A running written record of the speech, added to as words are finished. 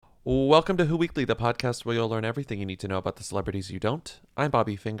Welcome to Who Weekly, the podcast where you'll learn everything you need to know about the celebrities you don't. I'm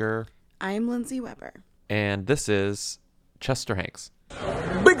Bobby Finger, I'm Lindsay Weber. and this is Chester Hanks.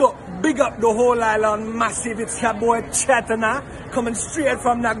 Big up the whole island massive. It's your boy Chetana, coming straight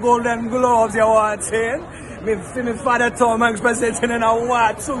from the Golden Globes, you want saying? Me father Tom Hanks presenting in a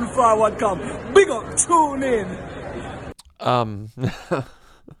what soon forward come. Big up, tune in. I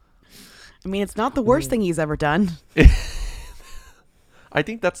mean, it's not the worst thing he's ever done. I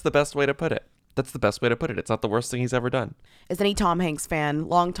think that's the best way to put it. It's not the worst thing he's ever done. As any Tom Hanks fan,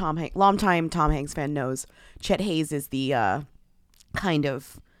 long time Tom Hanks fan knows, Chet Hayes is the kind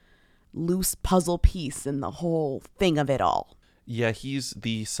of loose puzzle piece in the whole thing of it all. Yeah, he's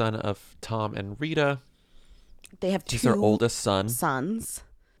the son of Tom and Rita. They have He's their oldest son. sons.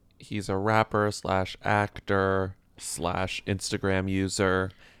 He's a rapper slash actor slash Instagram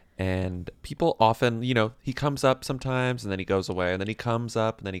user. And people often, he comes up sometimes and then he goes away. And then he comes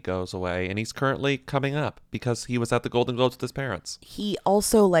up and then he goes away. And he's currently coming up because he was at the Golden Globes with his parents. He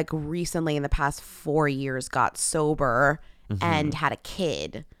also, recently in the past 4 years got sober and had a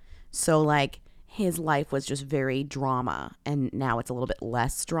kid. So, his life was just very drama. And now it's a little bit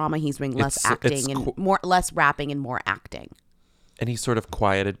less drama. He's doing less less rapping and more acting. And he's sort of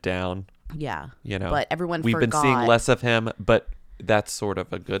quieted down. Yeah. But everyone we've forgot. been seeing less of him, but that's sort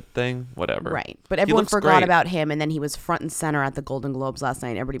of a good thing. Whatever. Right. But everyone forgot great. about him. And then he was front and center at the Golden Globes last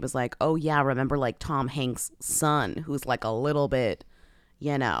night. Everybody was like, oh, yeah, remember Tom Hanks' son, who's a little bit,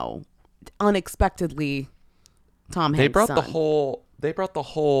 unexpectedly Tom Hanks' son. They brought the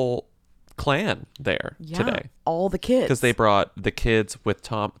whole clan there today. All the kids. Because they brought the kids with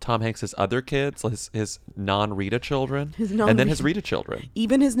Tom Hanks' other kids, his non-Rita children, and then his Rita children.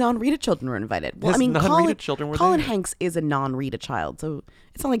 Even his non-Rita children were invited. Well, His non-Rita children were Colin there. Hanks is a non-Rita child, so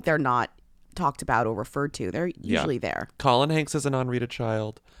it's not like they're not talked about or referred to. They're usually there. Colin Hanks is a non-Rita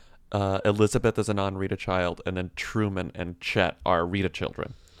child. Elizabeth is a non-Rita child, and then Truman and Chet are Rita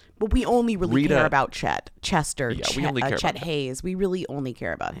children. But we only really Rita- care about Chester, Yeah, we only care Chet about him. Hayes. We really only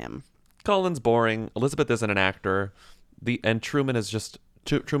care about him. Colin's boring. Elizabeth isn't an actor. And Truman is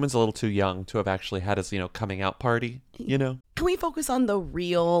Truman's a little too young to have actually had his, coming out party, Can we focus on the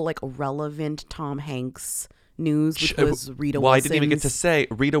real, relevant Tom Hanks news, which was Rita Wilson? Well, I didn't even get to say,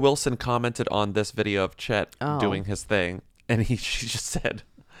 Rita Wilson commented on this video of Chet doing his thing, and she just said,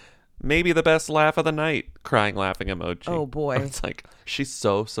 maybe the best laugh of the night, crying laughing emoji. Oh, boy. It's she's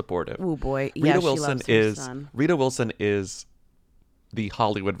so supportive. Oh, boy. Rita Yeah, Wilson she loves her son. Rita Wilson is the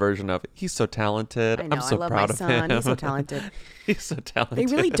Hollywood version of he's so talented. I know, I'm so I love proud my of son. him. He's so talented. He's so talented. They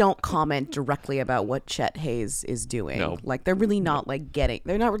really don't comment directly about what Chet Hayes is doing. No. They're really not getting.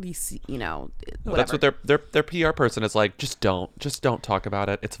 They're not really, No, whatever. that's what their PR person is like. Just don't talk about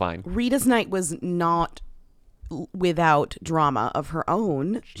it. It's fine. Rita's night was not without drama of her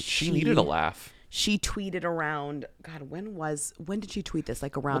own. She needed a laugh. She tweeted around. God, when did she tweet this?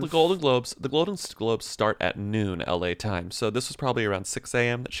 Around. Well, the Golden Globes start at noon LA time, so this was probably around 6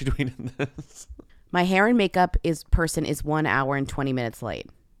 a.m. that she tweeted this. My hair and makeup person is 1 hour and 20 minutes late.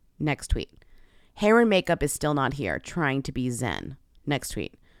 Next tweet. Hair and makeup is still not here. Trying to be zen. Next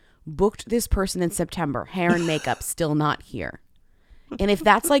tweet. Booked this person in September. Hair and makeup still not here. And if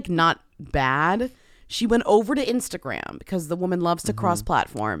that's not bad, she went over to Instagram because the woman loves to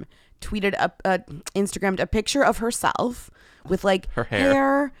cross-platform. Tweeted Instagrammed a picture of herself with her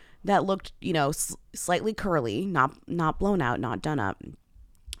hair that looked, slightly curly, not blown out, not done up,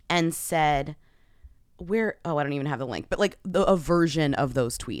 and said, I don't even have the link, but a version of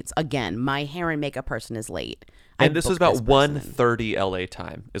those tweets. Again, my hair and makeup person is late. And this was about 1:30 LA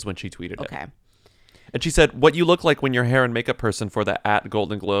time is when she tweeted it. Okay. And she said, what you look like when your hair and makeup person for the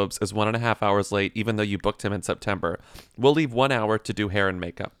 @Golden Globes is 1.5 hours late, even though you booked him in September. We'll leave 1 hour to do hair and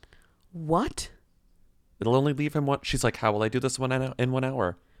makeup. What? It'll only leave him one. She's like, how will I do this in 1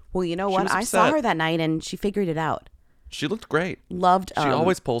 hour? Well, you know She what? was I saw upset. her that night and she figured it out. She looked great. Loved. She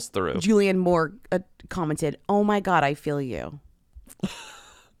always pulls through. Julianne Moore commented, "Oh my God, I feel you."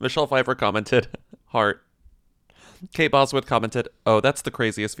 Michelle Pfeiffer commented, heart. Kate Bosworth commented, oh, that's the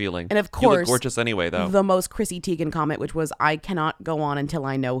craziest feeling. And of You look course, gorgeous anyway, though. the most Chrissy Teigen comment, which was, "I cannot go on until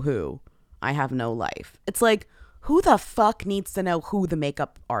I know who. I have no life." It's who the fuck needs to know who the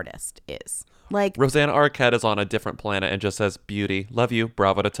makeup artist is? Rosanna Arquette is on a different planet and just says, beauty, love you,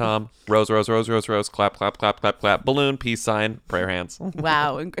 bravo to Tom, rose, rose, rose, rose, rose, clap, clap, clap, clap, clap, balloon, peace sign, prayer hands.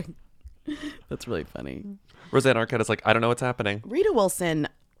 Wow. That's really funny. Rosanna Arquette is like, I don't know what's happening. Rita Wilson,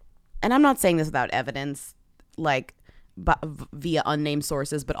 and I'm not saying this without evidence, via unnamed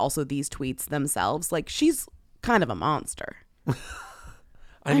sources, but also these tweets themselves, she's kind of a monster.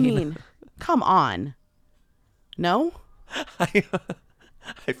 I mean, come on. No?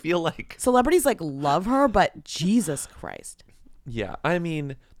 I feel like, Celebrities like love her, but Jesus Christ. yeah, I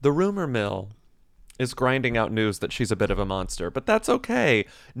mean, the rumor mill is grinding out news that she's a bit of a monster, but that's okay.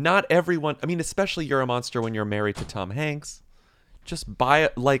 Not everyone, I mean, especially you're a monster when you're married to Tom Hanks. Just buy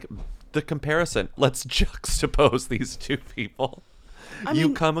it, like, the comparison. Let's juxtapose these two people. You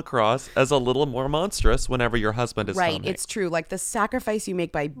mean- come across as a little more monstrous whenever your husband is Right, Tom Hanks. it's true. Like the sacrifice you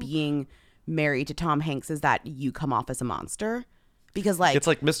make by being married to Tom Hanks is that you come off as a monster. Because like It's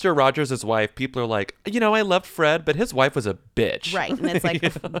like Mr. Rogers' wife. People are like, I loved Fred, but his wife was a bitch. right, and it's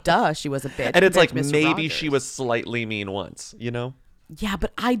like duh, she was a bitch. And it's like compared to Mr. maybe Rogers. she was slightly mean once, Yeah,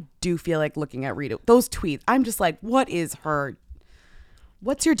 but I do feel like looking at Rita, those tweets, I'm just like, what's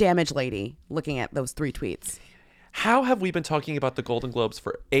your damage, lady? Looking at those 3 tweets. How have we been talking about the Golden Globes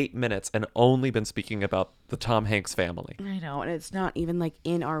for 8 minutes and only been speaking about the Tom Hanks family? I know, and it's not even like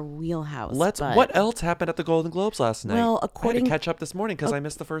in our wheelhouse. but What else happened at the Golden Globes last night? Well, I had according- to catch up this morning because I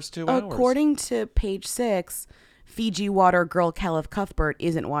missed the first 2 hours. According to Page 6, Fiji Water girl Kenneth Cuthbert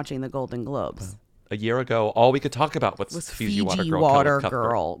isn't watching the Golden Globes. A year ago, all we could talk about was, Was Fiji Fiji Water Girl. Water Kenneth Cuthbert.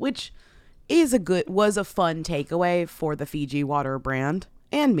 Girl, which was a fun takeaway for the Fiji Water brand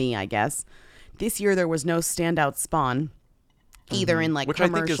and me, I guess. This year there was no standout spawn, either in like Which I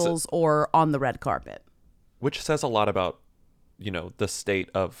think is- commercials or on the red carpet. Which says a lot about, the state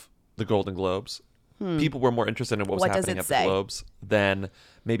of the Golden Globes. People were more interested in what was What does happening it at say? the Globes than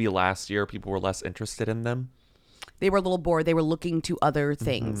maybe last year. People were less interested in them. They were a little bored. They were looking to other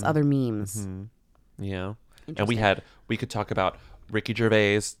things, other memes. Yeah. And we could talk about Ricky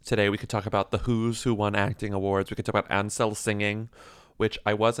Gervais today. We could talk about the Who's who won acting awards. We could talk about Ansel singing, which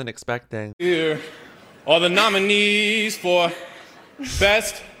I wasn't expecting. Here are the nominees for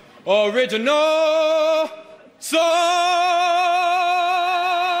Best Original Song.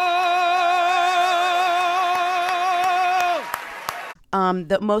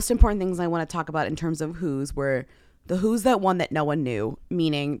 The most important things I want to talk about in terms of Who's were the Who's that won that no one knew,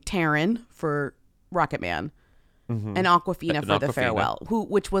 meaning Taryn for Rocketman and Aquafina And for The Awkwafina. Farewell,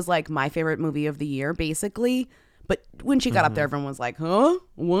 which was like my favorite movie of the year, basically. But when she got up there, everyone was like, huh?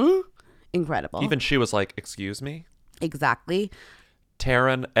 What? Incredible. Even she was like, excuse me? Exactly.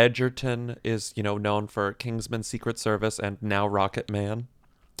 Taron Egerton is, known for Kingsman Secret Service and now Rocket Man.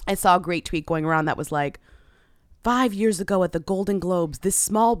 I saw a great tweet going around that was like, 5 years ago at the Golden Globes, this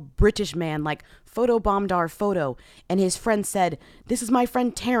small British man like photobombed our photo, and his friend said, "This is my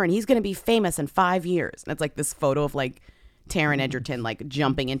friend Taron. He's going to be famous in 5 years." And it's like this photo of like Taron Egerton like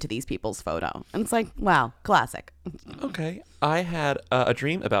jumping into these people's photo, and it's like, wow, classic. Okay. I had a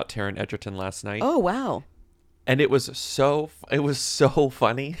dream about Taron Egerton last night. Oh wow. And it was so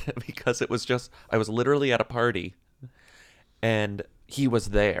funny because I was literally at a party and he was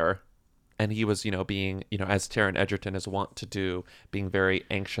there and he was, being, as Taron Egerton is wont to do, being very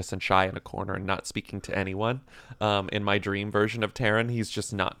anxious and shy in a corner and not speaking to anyone. In my dream version of Taron, he's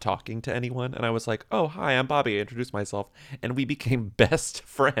just not talking to anyone. And I was like, oh, hi, I'm Bobby. I introduced myself and we became best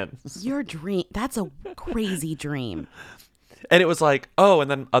friends. Your dream, that's a crazy dream. And it was like, oh, and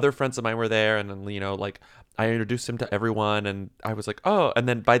then other friends of mine were there. And then, like I introduced him to everyone and I was like, oh, and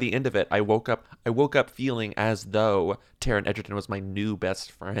then by the end of it, I woke up feeling as though Taron Egerton was my new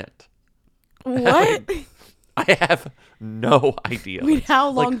best friend. What? I have no idea. Wait, how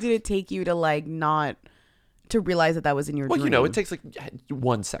long Like, did it take you to like not to realize that was in your well, dream? it takes like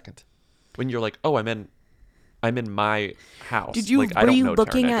 1 second when you're like, oh, I'm in my house. Did you like, I were don't you know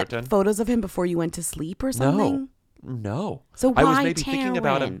looking Taron at Egerton. photos of him before you went to sleep or something? No. So I was why maybe thinking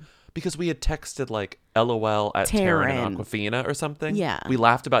about Taron? him because we had texted like LOL at Taron and Taron. Aquafina or something. Yeah. We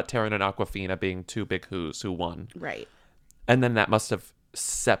laughed about Taron and Aquafina being two big who's who won. Right. And then that must have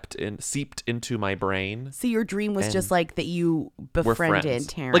seeped into my brain. So your dream was And just like that you We're befriended friends.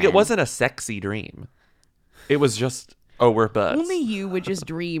 Taron. Like it wasn't a sexy dream. It was just, oh, we're buds. Only you would just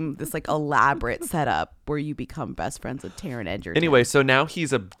dream this like elaborate setup where you become best friends with Taron Egerton. Anyway, so now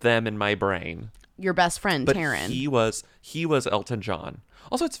he's a them in my brain. Your best friend, But Taron. he was Elton John.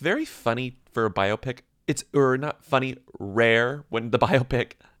 Also, it's very funny for a biopic. Or not funny, rare when the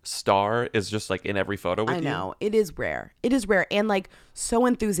biopic star is just like in every photo with I you. know. It is rare. It is rare and like so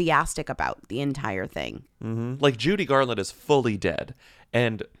enthusiastic about the entire thing. Like Judy Garland is fully dead,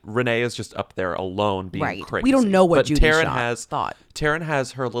 and Renee is just up there alone being Right. crazy. We don't know what but Judy Taron thought. Taron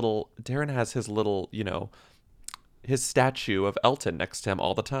has his little, his statue of Elton next to him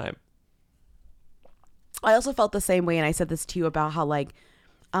all the time. I also felt the same way, and I said this to you about how like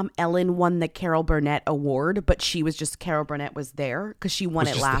Ellen won the Carol Burnett award, but Carol Burnett was there because she won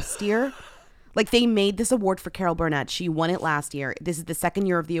it last year. Like they made this award for Carol Burnett. She won it last year. This is the second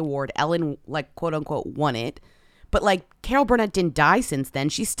year of the award. Ellen, like quote unquote, won it, But like Carol Burnett didn't die since then.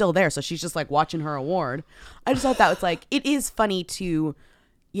 She's still there. So she's just like watching her award. I just thought that was like, it is funny to,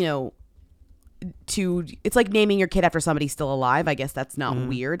 you know, it's like naming your kid after somebody still alive. I guess that's not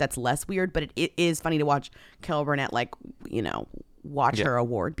weird. That's less weird. But it is funny to watch Carol Burnett, like, you know, watch her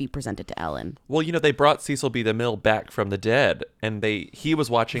award be presented to Ellen. Well, you know, they brought Cecil B. DeMille back from the dead, and he was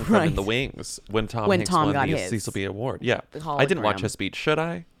watching from in the wings when Tom Hanks won got the his. Cecil B. Award. Yeah. The I didn't watch hologram. his speech. Should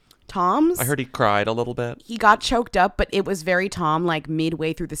I? Tom's? I heard he cried a little bit. He got choked up, but it was very Tom, like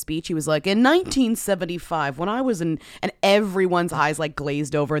midway through the speech. He was like, in 1975, when I was in, and everyone's eyes like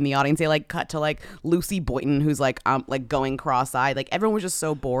glazed over in the audience. They like cut to like Lucy Boynton, who's like going cross-eyed. Like everyone was just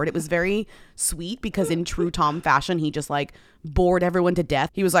so bored. It was very sweet because in true Tom fashion, he just like bored everyone to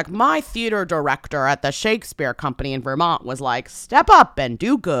death. He was like, my theater director at the Shakespeare Company in Vermont was like, step up and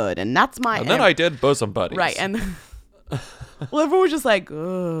do good. And that's my... And then I did Bosom Buddies. Right, and... Well, everyone was just like,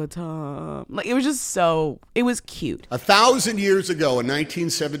 oh, Tom. Like, it was just so, it was cute. 1,000 years ago in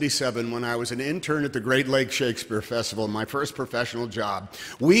 1977, when I was an intern at the Great Lakes Shakespeare Festival, my first professional job,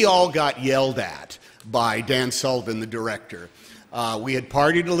 we all got yelled at by Dan Sullivan, the director. We had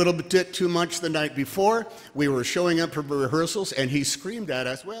partied a little bit too much the night before. We were showing up for rehearsals, and he screamed at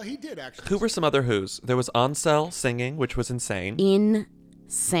us. Well, he did actually. Who were some other who's? There was Ansel singing, which was insane.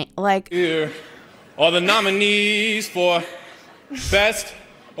 Insane. Like, Here are the nominees for Best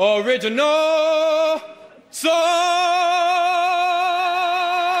Original Song.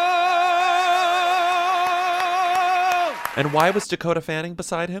 And why was Dakota Fanning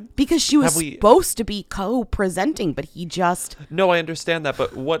beside him? because she was Have we- supposed to be co-presenting, but he just... No, I understand that,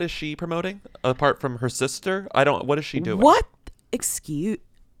 but what is she promoting apart from her sister? What is she doing? What? Excuse...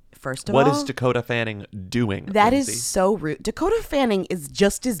 First of What all... is Dakota Fanning doing? That Lindsay? is so rude. Dakota Fanning is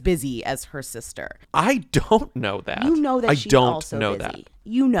just as busy as her sister. I don't know that. You know that I she's don't also know busy. that.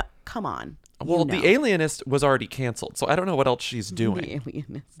 You know. Come on. You Well, know. The Alienist was already canceled, so I don't know what else she's doing. The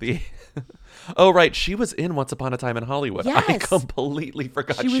Alienist. Oh, right. She was in Once Upon a Time in Hollywood. I Yes. completely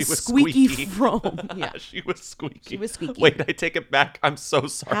forgot She was squeaky. from. Yeah. She was squeaky. She was squeaky. Wait, I take it back. I'm so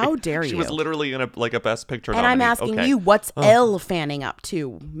sorry. How dare She was you. literally in a Best Picture And I'm nominee. asking Okay. you, what's Elle Fanning up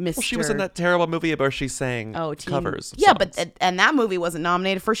to, Mr. Well, she was in that terrible movie where she sang Teen- covers. of Yeah, but songs. and that movie wasn't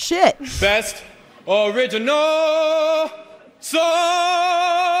nominated for shit. Best Original Song.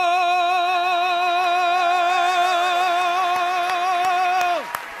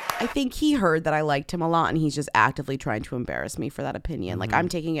 I think he heard that I liked him a lot, and he's just actively trying to embarrass me for that opinion. Like, I'm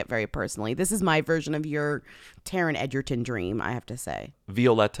taking it very personally. This is my version of your Taron Egerton dream, I have to say.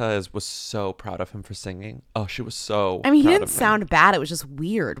 Violetta was so proud of him for singing. Oh, she was so I mean, he proud didn't of him. sound bad. It was just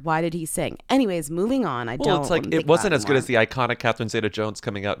weird. Why did he sing? Anyways, moving on. Well, it's like it wasn't as good as the iconic Catherine Zeta-Jones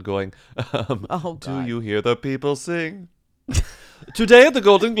coming out and going, Oh, do God. you hear the people sing? Today at the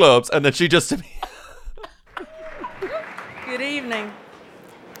Golden Globes. And then she just... Good evening.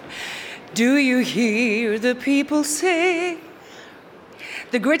 Do you hear the people sing?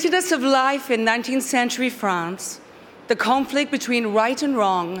 The grittiness of life in 19th century France, the conflict between right and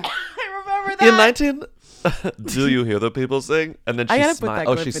wrong. I remember that. In 19... Do you hear the people sing? And then I she gotta put smiled. that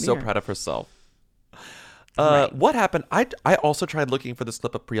Oh, clip she's in so here. proud of herself. Right. What happened? I also tried looking for this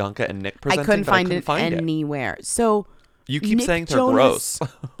clip of Priyanka and Nick I presenting, couldn't but find I it couldn't find it. anywhere. So You keep Nick saying they're Jonas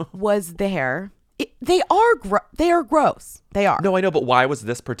gross. was there. They are gross. They are. No, I know, but why was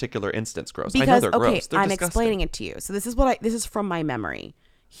this particular instance gross? I know Because they're gross. They're I'm disgusting. explaining it to you. So this is from my memory.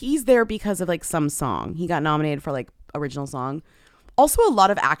 He's there because of like some song. He got nominated for like original song. Also a lot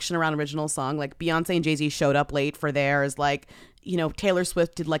of action around original song. Like Beyonce and Jay-Z showed up late for theirs. Like, you know, Taylor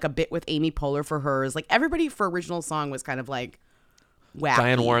Swift did like a bit with Amy Poehler for hers. Like everybody for original song was kind of like wacky.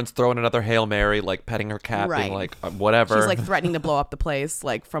 Diane Warren's throwing another Hail Mary, like petting her cat, Right. being like, whatever. She's like threatening to blow up the place,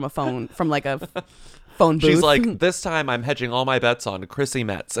 like from a phone, from like a phone booth. She's like, this time I'm hedging all my bets on Chrissy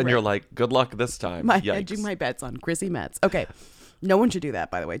Metz. And Right. you're like, good luck this time. my Yikes. hedging my bets on Chrissy Metz. Okay. No one should do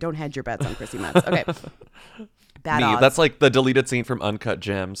that, by the way. Don't hedge your bets on Chrissy Metz. Okay. Bad Me. odds. That's like the deleted scene from Uncut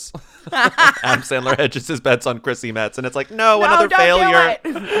Gems. Adam Sandler hedges his bets on Chrissy Metz. And it's like, no, another don't failure.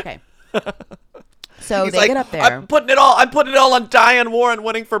 do it. Okay. So He's they like, get up there. I'm putting it all on Diane Warren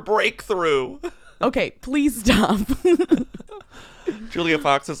winning for Breakthrough. Okay, please stop. Julia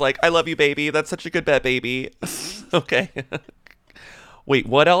Fox is like, I love you, baby. That's such a good bet, baby. Okay. Wait,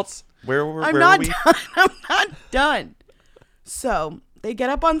 what else? Where were I'm where not were we? done. I'm not done. So they get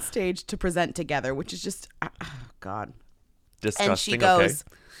up on stage to present together, which is just, oh, God. Disgusting. And she okay. goes,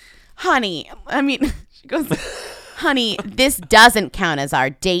 honey, she goes, honey, this doesn't count as our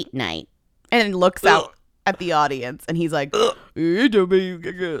date night. And then looks out at the audience and he's like,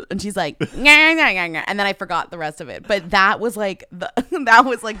 and she's like, "Nyah, nyah, nyah, nyah." And then I forgot the rest of it. But that was like the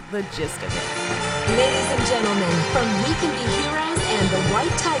gist of it. Ladies and gentlemen, from We Can Be Heroes and The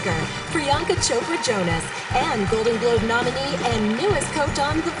White Tiger, Priyanka Chopra Jonas, and Golden Globe nominee and newest coach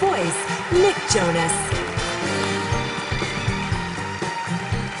on The Voice, Nick Jonas.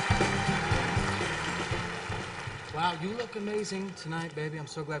 Wow, you look amazing tonight, baby. I'm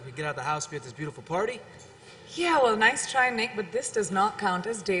so glad we get out of the house, be at this beautiful party. Yeah, well, nice try, Nick, but this does not count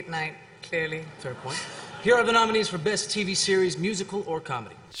as date night, clearly. Fair point. Here are the nominees for Best TV Series, Musical, or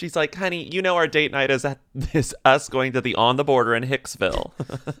Comedy. She's like, honey, you know our date night is us going to the On the Border in Hicksville.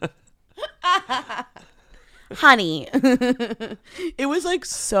 Honey. It was like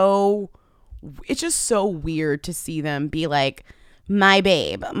it's just so weird to see them be like, my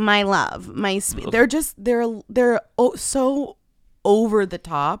babe, my love, my sweet. They're so over the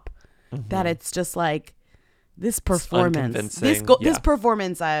top that it's just like, this performance, this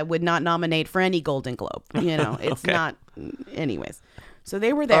performance, I would not nominate for any Golden Globe. You know, it's not. Anyways, so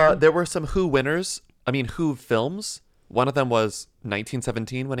they were there. There were some Who winners. I mean, Who films. One of them was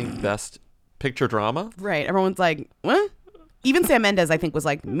 1917 winning Best Picture Drama. Right. Everyone's like, what? Even Sam Mendes, I think, was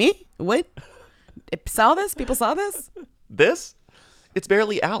like, me? What? Saw this? People saw this? This? It's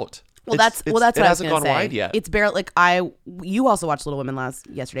barely out. Well, that's what I was going to say. It hasn't gone wide yet. It's barely you also watched Little Women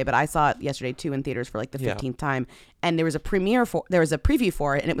yesterday, but I saw it yesterday too in theaters for like the 15th time, and there was a preview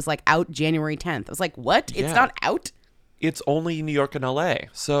for it, and it was like out January 10th. I was like, what? It's not out? It's only New York and LA.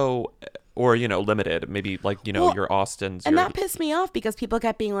 So, or limited, maybe like your Austins. And that pissed me off because people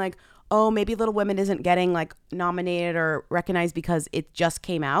kept being like, oh, maybe Little Women isn't getting like nominated or recognized because it just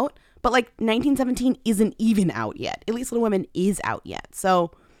came out, but like 1917 isn't even out yet. At least Little Women is out yet, so.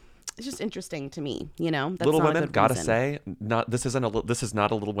 It's just interesting to me, That's Little not Women, a good gotta reason. say, this is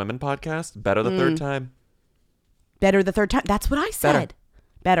not a Little Women podcast. Better the third time. Better the third time. That's what I said.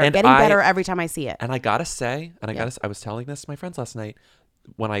 Better. And Getting better every time I see it. And I gotta say, I was telling this to my friends last night.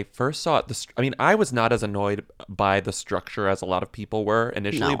 When I first saw it, I was not as annoyed by the structure as a lot of people were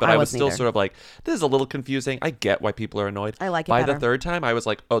initially, but I was still sort of like, this is a little confusing. I get why people are annoyed. I like it By better. the third time, I was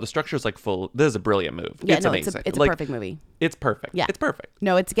like, oh, the structure is like full. This is a brilliant move. Yeah, it's amazing. It's a like, perfect movie. It's perfect. Yeah. It's perfect.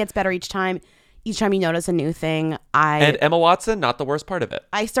 No, it gets better each time. Each time you notice a new thing, And Emma Watson, not the worst part of it.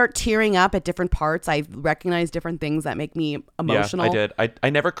 I start tearing up at different parts. I recognize different things that make me emotional. Yeah, I did. I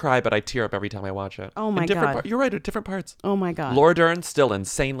never cry, but I tear up every time I watch it. Oh my God. You're right, at different parts. Oh my God. Laura Dern, still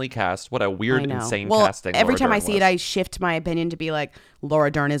insanely cast. What a weird, insane casting. Every Laura time Dern I see was. it, I shift my opinion to be like, Laura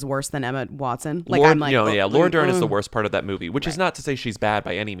Dern is worse than Emma Watson. Like, Laura, I'm like, Laura Dern is the worst part of that movie, which is not to say she's bad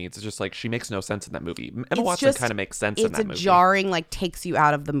by any means. It's just like she makes no sense in that movie. Emma Watson kind of makes sense in that movie. It's jarring, like takes you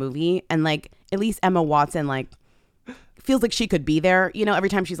out of the movie, and like at least Emma Watson like feels like she could be there. Every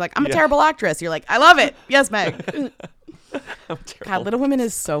time she's like, I'm a terrible actress. You're like, I love it. Yes, Meg. God, Little Women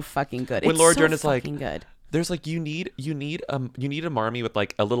is so fucking good. When it's Laura so Dern is like, good. There's like you need a Marmee with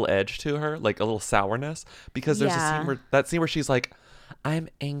like a little edge to her, like a little sourness, because there's a scene where she's like, I'm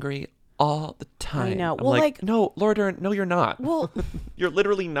angry all the time. I know. I'm Well, like, no, Laura Dern, no, you're not. Well, you're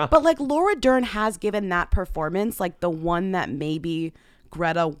literally not. But like Laura Dern has given that performance, like the one that maybe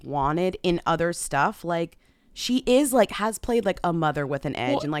Greta wanted in other stuff. Like she is like has played like a mother with an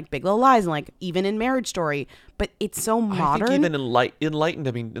edge and like Big Little Lies and like even in Marriage Story. But it's so modern. I think even Enlightened.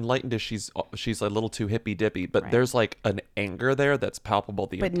 I mean, Enlightened is she's a little too hippy dippy, but there's like an anger there that's palpable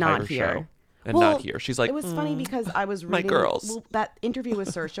the but entire not here. show. And not here. She's like, it was funny because I was reading my girls. That interview with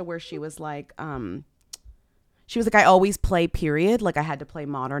Saoirse where she was like, I always play period. Like I had to play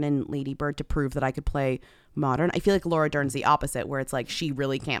modern in Lady Bird to prove that I could play modern. I feel like Laura Dern's the opposite, where it's like she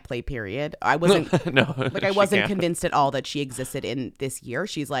really can't play period. I wasn't I wasn't convinced at all that she existed in this year.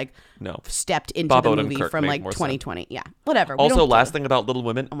 She's like stepped into Bob the Odenkirk movie from like 2020. Yeah, whatever. Also, last thing about Little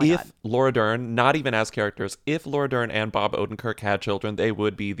Women, if Laura Dern, not even as characters, if Laura Dern and Bob Odenkirk had children, they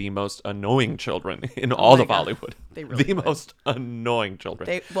would be the most annoying children in all of Hollywood. They really would. Most annoying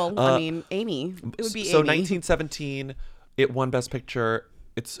children. I mean, Amy. It would be so Amy. 1917, it won Best Picture.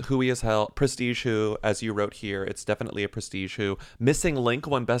 It's hooey as hell. Prestige Who, as you wrote here, it's definitely a Prestige Who. Missing Link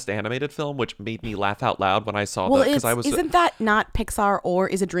won Best Animated Film, which made me laugh out loud when I saw that. Because I was. Isn't that not Pixar or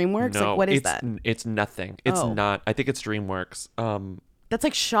is it DreamWorks? No, like, what is that? It's nothing. It's not. I think it's DreamWorks. That's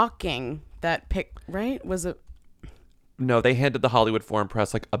like shocking. That right? Was it? No, they handed the Hollywood Foreign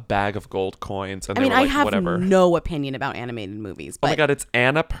Press like a bag of gold coins, and I mean, were like, I have whatever. no opinion about animated movies. But, oh my God, it's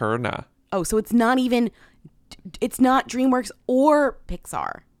Annapurna. Oh, so it's not even. It's not DreamWorks or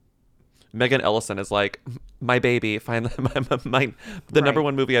Pixar. Megan Ellison is like, my baby, finally, the number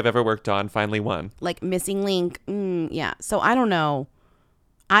one movie I've ever worked on, finally won. Like Missing Link, yeah. So I don't know.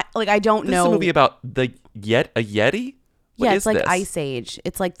 I don't know. This is a movie about a Yeti. What yeah, is it's like this? Ice Age.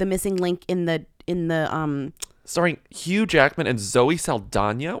 It's like the missing link in the starring Hugh Jackman and Zoe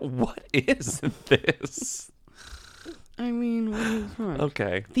Saldana. What is this? I mean, what is that?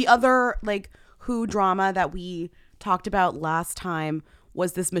 Okay. The other like Who drama that we talked about last time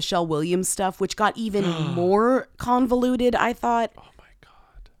was this Michelle Williams stuff, which got even more convoluted. I thought. Oh my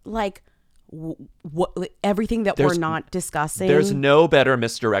god! Like, what everything that we're not discussing. There's no better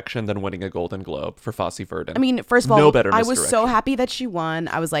misdirection than winning a Golden Globe for Fosse Verdon. I mean, first of all, no better I was so happy that she won.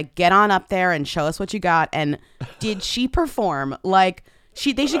 I was like, get on up there and show us what you got. And did she perform? Like,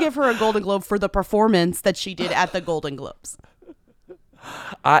 they should give her a Golden Globe for the performance that she did at the Golden Globes.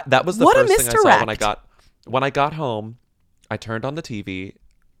 That was the What a first thing I saw misdirect. when I got home. I turned on the TV.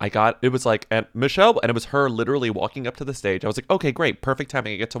 It was like, and Michelle, and it was her literally walking up to the stage. I was like, okay, great, perfect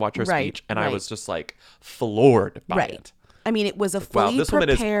timing. I get to watch her Right, speech, and I right. was just like floored by it. I mean, it was a Wow, fully this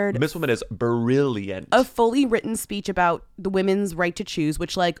prepared, woman is brilliant. a fully written speech about the women's right to choose,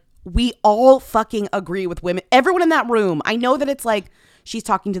 which like we all fucking agree with women. Everyone in that room. I know that it's like she's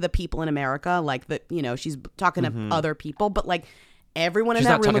talking to the people in America, like the she's talking to other people, but like everyone She's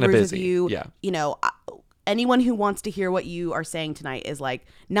in that not room talking to agrees with Busy. you. Yeah. Anyone who wants to hear what you are saying tonight is like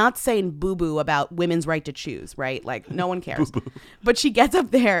not saying boo boo about women's right to choose, right? Like no one cares. But she gets up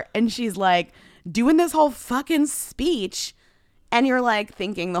there and she's like doing this whole fucking speech, and you're like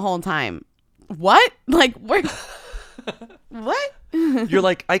thinking the whole time, what? Like where? What? You're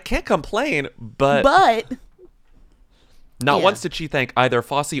like, I can't complain, but not yeah. once did she thank either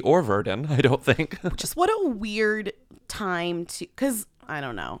Fosse or Verdon. I don't think. Just what a weird time to, because I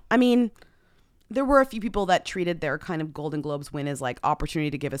don't know. I mean, there were a few people that treated their kind of Golden Globes win as like opportunity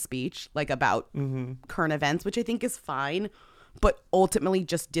to give a speech, like about current events, which I think is fine, but ultimately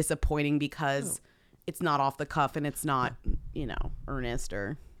just disappointing because it's not off the cuff and it's not, earnest,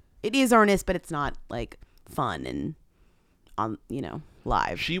 or it is earnest, but it's not like fun and on,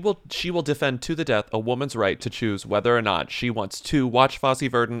 live. She will defend to the death a woman's right to choose whether or not she wants to watch Fosse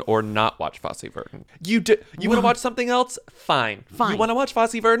Verdon or not watch Fosse Verdon. You want to watch something else? Fine. You want to watch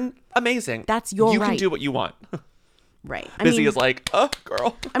Fosse Verdon? Amazing. That's your You right. can do what you want. Right. Busy is like, oh,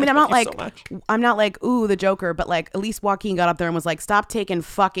 girl. I mean, I'm not Thank like, you so much. I'm not like, ooh, the Joker, but like, at least Joaquin got up there and was like, stop taking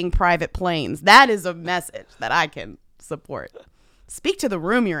fucking private planes. That is a message that I can support. Speak to the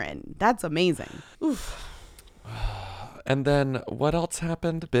room you're in. That's amazing. Oof. And then what else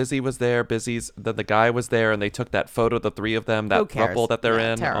happened? Busy was there. Then the guy was there, and they took that photo, the three of them, Who that cares? throuple that they're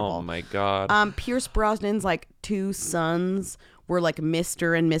Yeah, in. terrible. Oh my god. Pierce Brosnan's like two sons were like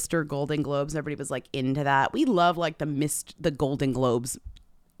Mr. and Mr. Golden Globes. Everybody was like into that. We love like the Golden Globes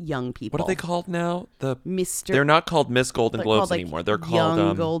young people. What are they called now? Mr. They're not called Miss Golden They're Globes called, like, anymore. They're called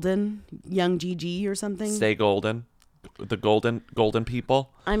Young Golden, Young GG or something. Stay Golden. The golden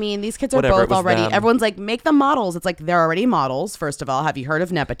people. I mean, these kids are Whatever, it both was already. them. Everyone's like, make them models. It's like they're already models. First of all, have you heard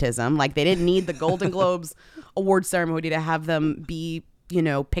of nepotism? Like they didn't need the Golden Globes award ceremony to have them be,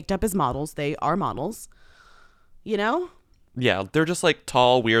 picked up as models. They are models. Yeah, they're just like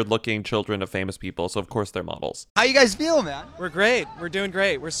tall, weird-looking children of famous people, so of course they're models. How you guys feel, man? We're great. We're doing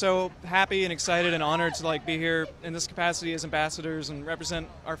great. We're so happy and excited and honored to be here in this capacity as ambassadors and represent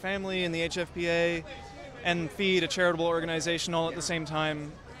our family and the HFPA and feed a charitable organization all at the same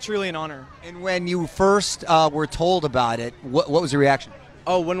time. Truly an honor. And when you first were told about it, what was your reaction?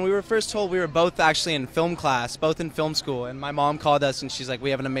 Oh, when we were first told, we were both actually in film class, both in film school, and my mom called us and she's like,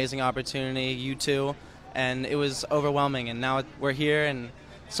 we have an amazing opportunity, you too. And it was overwhelming, and now we're here and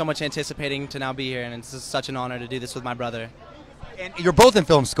so much anticipating to now be here, and it's just such an honor to do this with my brother. And you're both in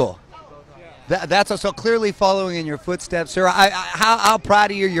film school. That's so clearly following in your footsteps, sir. How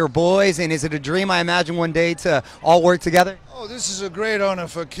proud of your boys, and is it a dream, I imagine, one day to all work together? Oh, this is a great honor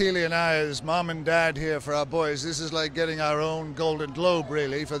for Keely and I as mom and dad here for our boys. This is like getting our own Golden Globe,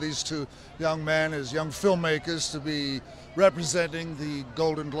 really, for these two young men as young filmmakers to be representing the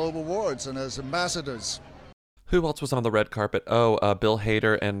Golden Globe Awards and as ambassadors. Who else was on the red carpet? Oh, Bill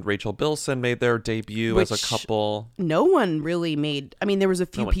Hader and Rachel Bilson made their debut as a couple. No one really made. I mean, there was a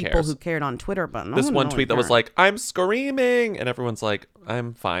few No one people cares. who cared on Twitter, but This one tweet that was like, I'm screaming, and everyone's like,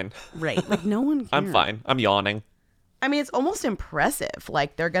 I'm fine. right, like no one cared. I'm fine. I'm yawning. I mean, it's almost impressive.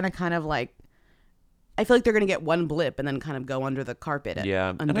 Like they're gonna kind of like. I feel like they're gonna get one blip and then kind of go under the carpet.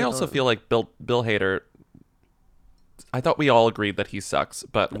 Yeah, and I also feel like Bill Hader. I thought we all agreed that he sucks,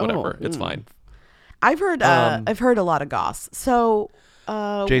 but whatever, it's fine. I've heard a lot of goss. So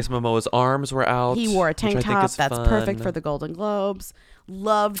Jason Momoa's arms were out. he wore a which I tank think top. is That's fun. perfect for the Golden Globes.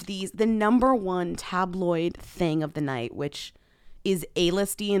 Loved these. The number one tabloid thing of the night, which is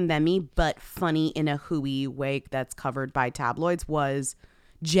A-listy and themmy, but funny in a hooey way that's covered by tabloids, was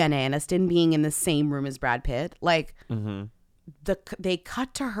Jen Aniston being in the same room as Brad Pitt. Like they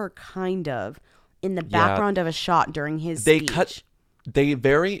cut to her kind of, in the background of a shot during his They speech.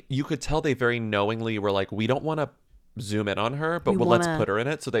 you could tell they very knowingly were like, we don't want to zoom in on her, but let's put her in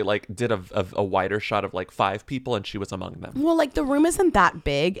it. So they like did a wider shot of like 5 people, and she was among them. Well, like the room isn't that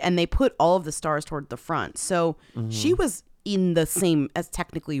big, and they put all of the stars toward the front. So she was in the same as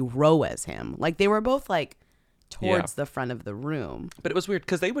technically row as him. Like they were both like towards the front of the room. But it was weird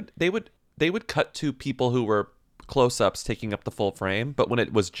because they would cut to people who were close-ups taking up the full frame, but when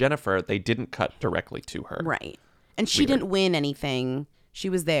it was Jennifer, they didn't cut directly to her. Right. And she didn't win anything. She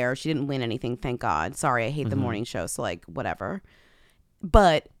was there. She didn't win anything, thank God. Sorry, I hate the morning show, so like whatever.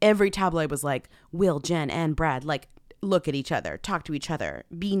 But every tabloid was like, Will, Jen, and Brad, like look at each other, talk to each other,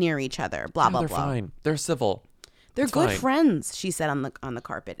 be near each other, blah blah They're blah. fine. They're civil. They're It's good fine. friends, she said on the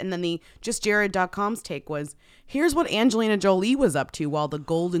carpet. And then the JustJared.com's take was, here's what Angelina Jolie was up to while the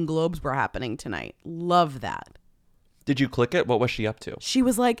Golden Globes were happening tonight. Love that. Did you click it? What was she up to? She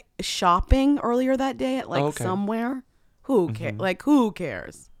was like shopping earlier that day at like somewhere. Who cares? Like who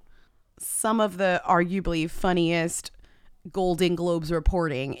cares? Some of the arguably funniest Golden Globes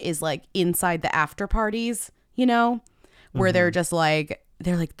reporting is like inside the after parties, you know, where they're just like,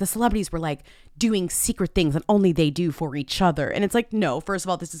 the celebrities were like doing secret things that only they do for each other. And it's like, no, first of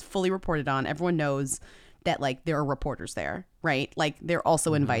all, this is fully reported on. Everyone knows that like there are reporters there, right? Like they're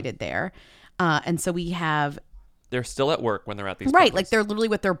also invited there. And so we have... They're still at work when they're at these Right. parties. Like they're literally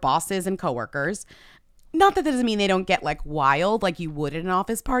with their bosses and coworkers. Not that doesn't mean they don't get like wild like you would at an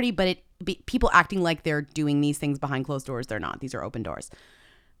office party, but people acting like they're doing these things behind closed doors. They're not. These are open doors.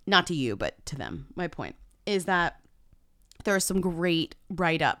 Not to you, but to them. My point is that there are some great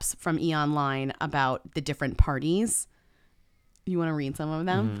write-ups from E! about the different parties. You want to read some of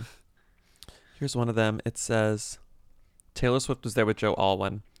them? Here's one of them. It says, Taylor Swift was there with Joe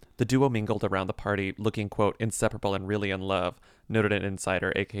Alwyn. The duo mingled around the party, looking, quote, inseparable and really in love, noted an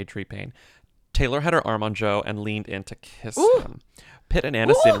insider, a.k.a. Tree Payne. Taylor had her arm on Joe and leaned in to kiss him. Pitt and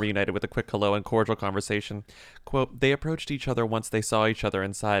Aniston reunited with a quick hello and cordial conversation. Quote, they approached each other once they saw each other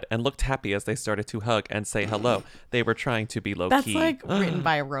inside and looked happy as they started to hug and say hello. They were trying to be low-key. That's like written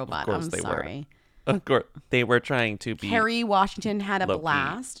by a robot. Of course I'm they sorry. were. Of course, they were trying to be Kerry Washington had a low-key.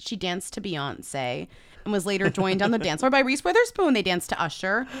 blast. She danced to Beyonce and was later joined on the dance floor by Reese Witherspoon. They danced to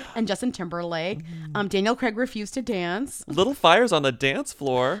Usher and Justin Timberlake. Daniel Craig refused to dance. Little fires on the dance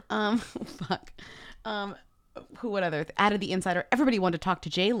floor. What other added the insider? Everybody wanted to talk to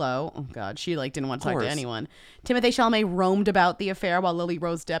J-Lo. Oh God, she like didn't want to talk to course. anyone. Timothée Chalamet roamed about the affair while Lily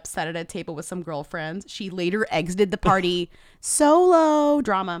Rose Depp sat at a table with some girlfriends. She later exited the party. Solo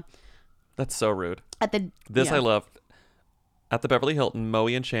drama. That's so rude. At the I loved. At the Beverly Hilton, Moe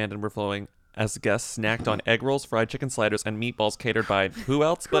and Shandon were flowing as guests snacked on egg rolls, fried chicken sliders, and meatballs catered by who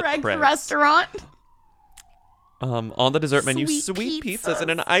else but Craig's Craig's. restaurant. On the dessert menu, sweet pizzas and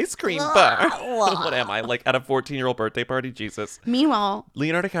an ice cream bar. What am I, like at a 14-year-old birthday party? Jesus. Meanwhile,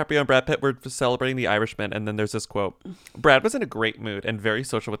 Leonardo DiCaprio and Brad Pitt were celebrating The Irishman, and then there's this quote. Brad was in a great mood and very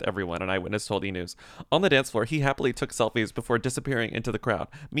social with everyone, an eyewitness told E! News. On the dance floor, he happily took selfies before disappearing into the crowd.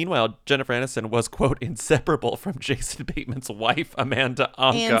 Meanwhile, Jennifer Aniston was, quote, inseparable from Jason Bateman's wife, Amanda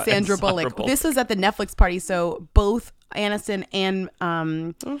Anka, and Sandra Bullock. This was at the Netflix party, so both Aniston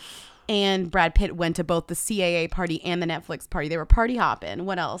and Brad Pitt went to both the CAA party and the Netflix party. They were party hopping.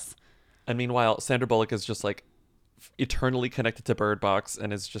 What else? And meanwhile, Sandra Bullock is just like eternally connected to Bird Box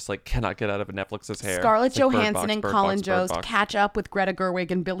and is just like cannot get out of Netflix's hair. Scarlett It's like Bird Johansson Box, and Bird Colin Box, Bird Jost Box. catch up with Greta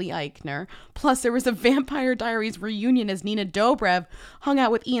Gerwig and Billy Eichner. Plus, there was a Vampire Diaries reunion as Nina Dobrev hung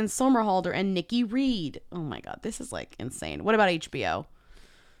out with Ian Somerhalder and Nikki Reed. Oh my God, this is like insane. What about HBO?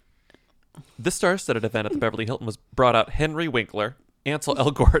 This star-studded event at the Beverly Hilton was brought out Henry Winkler, Ansel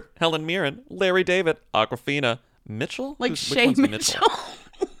Elgort, Helen Mirren, Larry David, Awkwafina, Mitchell? Like Which Shay one's Mitchell.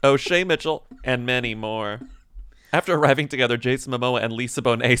 Oh, Shay Mitchell, and many more. After arriving together, Jason Momoa and Lisa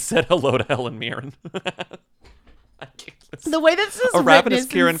Bonet said hello to Helen Mirren. I can't listen. The way this is A written ravenous is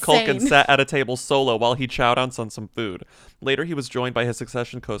Kieran Culkin insane. sat at a table solo while he chowed on some food. Later, he was joined by his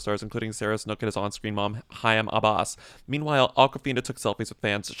Succession co-stars, including Sarah Snook and his on-screen mom, Hayam Abbas. Meanwhile, Awkwafina took selfies with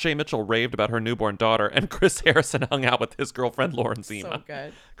fans. Shay Mitchell raved about her newborn daughter, and Chris Harrison hung out with his girlfriend, Lauren Zima. So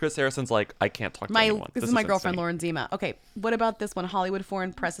good. Chris Harrison's like, I can't talk to anyone. This is my girlfriend, insane. Lauren Zima. Okay, what about this one? Hollywood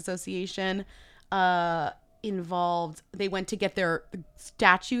Foreign Press Association involved. They went to get their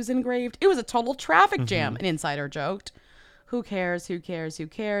statues engraved. It was a total traffic jam. An insider joked. Who cares? Who cares? Who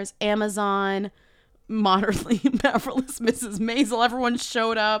cares? Amazon, modernly marvelous Mrs. Maisel. Everyone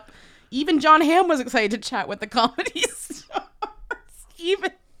showed up. Even John Hamm was excited to chat with the comedy stars.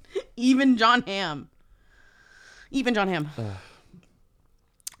 Even John Hamm. Even John Hamm.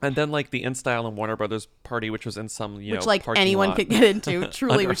 And then like the InStyle and Warner Brothers party, which was in some, which like parking anyone lot. could get into,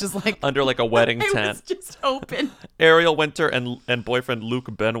 truly, Under- which is like under like a wedding it tent. was just open. Ariel Winter and boyfriend Luke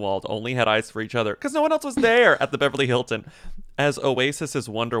Benwald only had eyes for each other because no one else was there at the Beverly Hilton. As Oasis's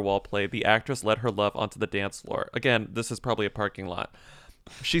Wonderwall played, the actress led her love onto the dance floor. Again, this is probably a parking lot.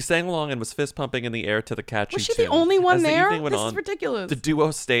 She sang along and was fist pumping in the air to the catchy Was she tune. the only one As the there? evening went This is on, ridiculous. The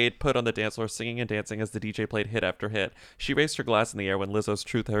duo stayed put on the dance floor, singing and dancing as the DJ played hit after hit. She raised her glass in the air when Lizzo's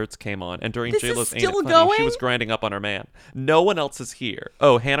Truth Hurts came on, and during This is J-Lo's Ain't It still Funny, she going? was grinding up on her man. No one else is here.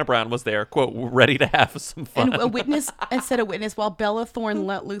 Oh, Hannah Brown was there, quote, ready to have some fun. And a witness while Bella Thorne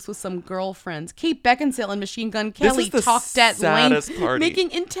let loose with some girlfriends. Kate Beckinsale and Machine Gun This Kelly is the talked at length, saddest party.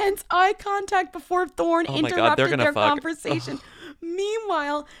 making intense eye contact before Thorne Oh my God, they're interrupted gonna their fuck. conversation.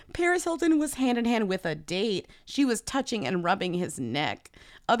 Meanwhile, Paris Hilton was hand in hand with a date. She was touching and rubbing his neck.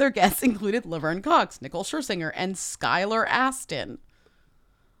 Other guests included Laverne Cox, Nicole Scherzinger, and Skylar Astin.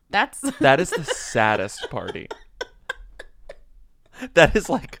 That is the saddest party. That is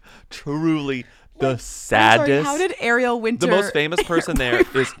like truly the saddest. I'm sorry, how did Ariel Winter... The most famous person there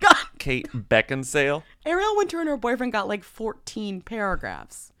is Kate Beckinsale. Ariel Winter and her boyfriend got like 14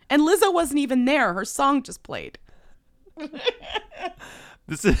 paragraphs. And Lizzo wasn't even there. Her song just played.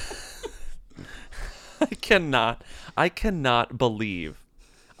 This is I cannot believe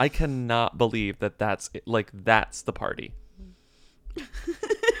that that's the party.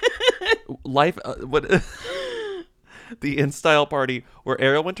 Life what the InStyle party where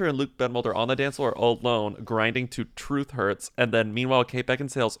Ariel Winter and Luke Benwald are on the dance floor all alone grinding to Truth Hurts, and then meanwhile Kate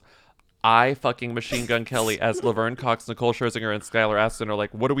Beckinsale's I fucking Machine Gun Kelly as Laverne Cox, Nicole Scherzinger, and Skylar Astin are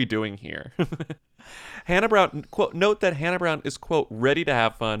like, what are we doing here? Hannah Brown, quote, note that Hannah Brown is, quote, ready to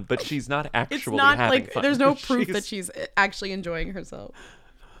have fun, but she's not actually It's not having like fun. there's no proof that she's actually enjoying herself.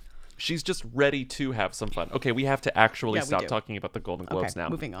 She's just ready to have some fun. Okay, we have to actually Yeah, we stop do. talking about the Golden Globes now.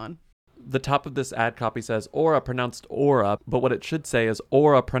 Moving on. The top of this ad copy says Aura, pronounced Aura, but what it should say is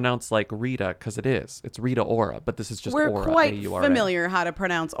Aura, pronounced like Rita, because it is. It's Rita Ora, but this is just We're Aura. quite A-U-R-A. familiar how to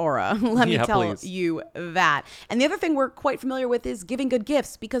pronounce aura. Let me Yeah, tell please. you that. And the other thing we're quite familiar with is giving good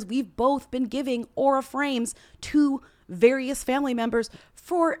gifts, because we've both been giving aura frames to various family members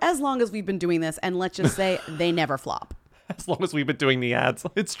for as long as we've been doing this. And let's just say they never flop. As long as we've been doing the ads.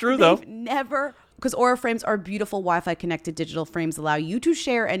 It's true, though. They've never, because Aura frames are beautiful Wi-Fi connected digital frames, allow you to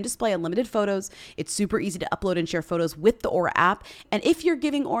share and display unlimited photos. It's super easy to upload and share photos with the Aura app. And if you're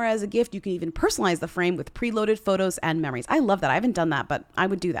giving Aura as a gift, you can even personalize the frame with preloaded photos and memories. I love that. I haven't done that, but I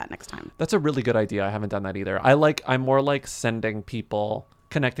would do that next time. That's a really good idea. I haven't done that either. I'm more like sending people,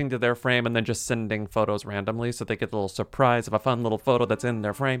 connecting to their frame and then just sending photos randomly so they get a little surprise of a fun little photo that's in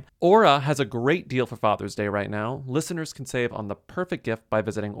their frame. Aura has a great deal for Father's Day right now. Listeners can save on the perfect gift by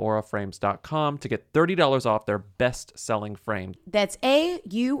visiting auraframes.com to get $30 off their best-selling frame. That's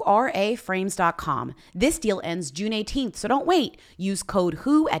AURA frames.com. This deal ends June 18th, so don't wait. Use code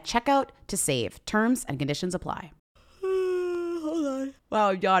WHO at checkout to save. Terms and conditions apply. Hold on. Wow,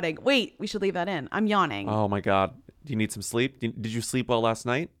 I'm yawning. Wait, we should leave that in. I'm yawning. Oh my God. Do you need some sleep? Did you sleep well last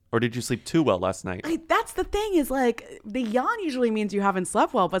night? Or did you sleep too well last night? That's the thing is like the yawn usually means you haven't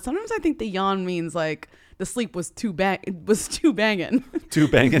slept well, but sometimes I think the yawn means like the sleep was too banging. Too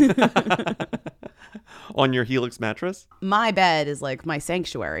banging. On your Helix mattress? My bed is like my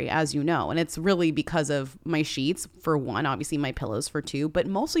sanctuary, as you know, and it's really because of my sheets for one, obviously my pillows for two, but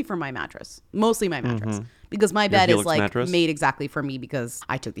mostly for my mattress. Mostly my mattress. Mhm. Because my Your bed is Helix like mattress? made exactly for me because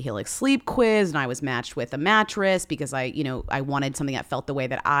I took the Helix sleep quiz and I was matched with a mattress because I wanted something that felt the way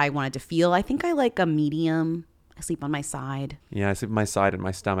that I wanted to feel. I think I like a medium. I sleep on my side. Yeah, I sleep on my side and my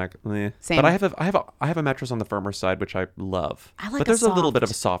stomach. Same. But I have a mattress on the firmer side, which I love. I like but there's a little soft- bit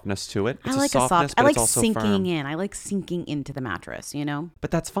of a softness to it. It's I like a softness, I but like it's also sinking firm. in. I like sinking into the mattress, you know? But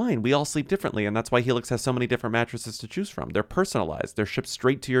that's fine. We all sleep differently, and that's why Helix has so many different mattresses to choose from. They're personalized. They're shipped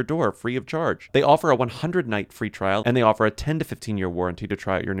straight to your door, free of charge. They offer a 100-night free trial, and they offer a 10 to 15-year warranty to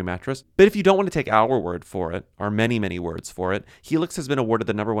try out your new mattress. But if you don't want to take our word for it, our many, many words for it, Helix has been awarded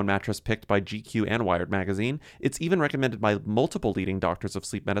the #1 mattress picked by GQ and Wired magazine. It's even recommended by multiple leading doctors of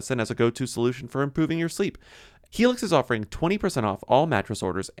sleep medicine as a go-to solution for improving your sleep. Helix is offering 20% off all mattress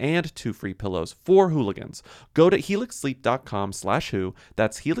orders and 2 free pillows for hooligans. Go to helixsleep.com/who.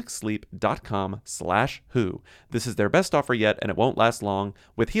 That's helixsleep.com/who. This is their best offer yet, and it won't last long.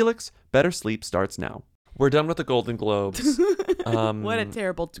 With Helix, better sleep starts now. We're done with the Golden Globes. What a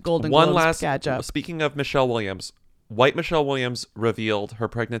terrible Golden One Globes last catch up. Speaking of Michelle Williams, white Michelle Williams revealed her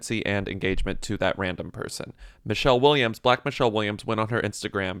pregnancy and engagement to that random person. Black Michelle Williams went on her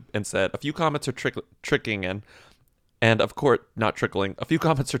Instagram and said, a few comments are tricking in. And of course, not trickling. A few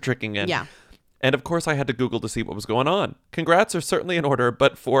comments are tricking in. Yeah. And of course, I had to Google to see what was going on. Congrats are certainly in order,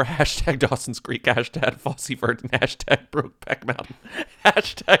 but for hashtag Dawson's Creek, hashtag Fosse Verdon, hashtag Brokeback Mountain,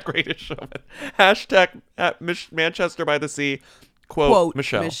 hashtag Greatest Showman, hashtag at Manchester by the Sea, quote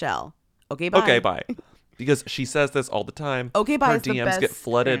Michelle. Okay, bye. Okay, bye. Because she says this all the time. Okay, bye. Her It's the DMs get best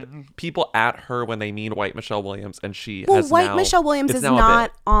flooded. thing. People at her when they mean white Michelle Williams, and she Well, has white now, Michelle Williams it's is now a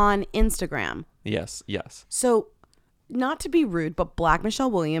not bit. on Instagram. Yes. So, not to be rude, but Black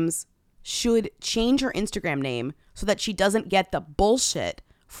Michelle Williams should change her Instagram name so that she doesn't get the bullshit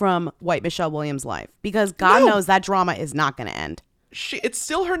from white Michelle Williams' life. Because God knows that drama is not going to end. It's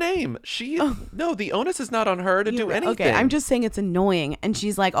still her name. No, the onus is not on her to do anything. Okay, I'm just saying it's annoying. And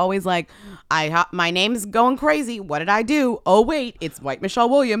she's like always like, my name's going crazy. What did I do? Oh, wait, it's white Michelle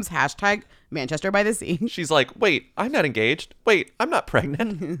Williams, hashtag Manchester by the Sea. She's like, wait, I'm not engaged. Wait, I'm not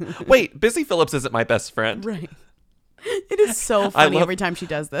pregnant. Wait, Busy Phillips isn't my best friend. Right. It is so funny every time she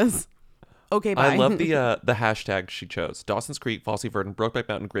does this. Okay, bye. I love the hashtag she chose. Dawson's Creek, Fosse Verdon, Brokeback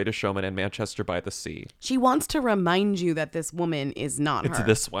Mountain, Greatest Showman, and Manchester by the Sea. She wants to remind you that this woman is not It's her.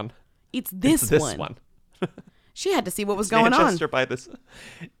 this one. It's this one. She had to see what was going Manchester on. by the Sea.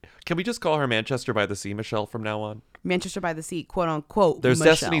 Can we just call her Manchester by the Sea Michelle from now on? Manchester by the Sea, quote unquote. There's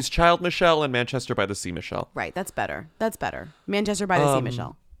Michelle. Destiny's Child Michelle and Manchester by the Sea Michelle. Right, that's better. Manchester by the Sea,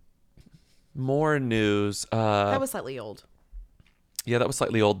 Michelle. More news. That was slightly old. Yeah, that was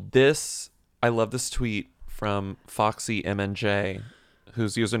slightly old. I love this tweet from Foxy MNJ,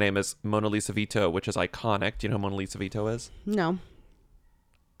 whose username is Mona Lisa Vito, which is iconic. Do you know who Mona Lisa Vito is? No.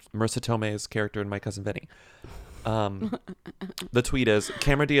 Marissa Tomei's character in My Cousin Vinny. The tweet is,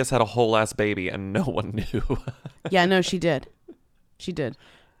 Cameron Diaz had a whole ass baby and no one knew. Yeah, no, she did. She did.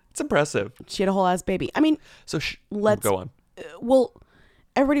 It's impressive. She had a whole ass baby. I mean, so let's go on. Well,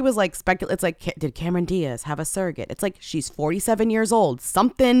 everybody was like it's like, did Cameron Diaz have a surrogate? It's like she's 47 years old.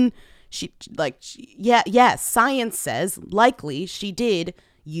 Something yes, science says likely she did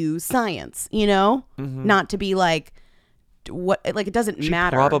use science, not to be like what, like it doesn't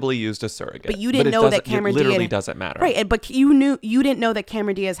matter. Probably used a surrogate, but you didn't know that Cameron Diaz literally doesn't matter. Right, but you didn't know that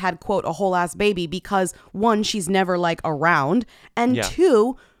Cameron Diaz had quote a whole ass baby because one, she's never like around, and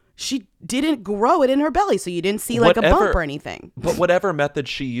two, she didn't grow it in her belly, so you didn't see like a bump or anything. But whatever method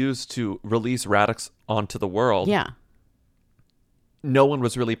she used to release Radix onto the world, no one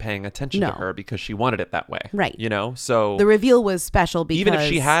was really paying attention to her because she wanted it that way. Right. So the reveal was special because even if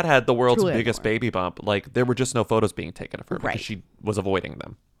she had the world's biggest baby bump, like there were just no photos being taken of her because she was avoiding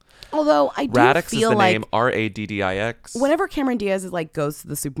them. Although I do Radix feel is the like name, Raddix. Whenever Cameron Diaz goes to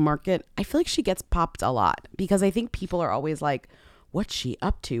the supermarket, I feel like she gets popped a lot because I think people are always like, what's she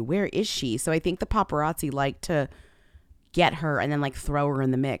up to? Where is she? So I think the paparazzi like to get her and then like throw her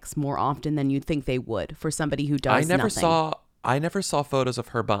in the mix more often than you'd think they would for somebody who does nothing. I never saw photos of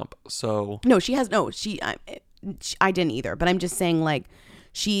her bump. So no, I didn't either. But I'm just saying, like,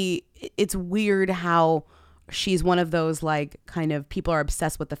 it's weird how she's one of those like kind of people are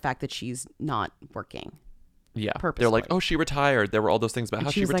obsessed with the fact that she's not working. Yeah, purposely. They're like, oh, she retired. There were all those things about how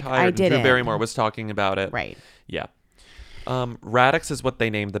she retired. Like, I did Drew Barrymore was talking about it. Right. Yeah. Radix is what they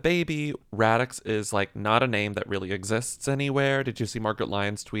named the baby. Radix is like not a name that really exists anywhere. Did you see Margaret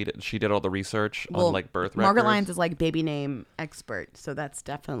Lyons tweet it? She did all the research on like birth records. Margaret Lyons is like baby name expert, so that's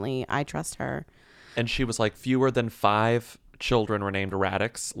definitely, I trust her. And she was like, fewer than 5 children were named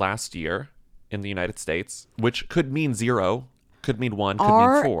Radix last year in the United States, which could mean 0, could mean 1, could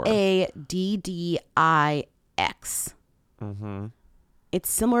mean 4. Raddix. Mm-hmm. It's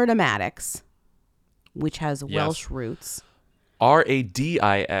similar to Maddox, which has Welsh roots.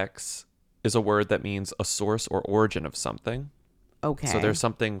 Radix is a word that means a source or origin of something. Okay. So there's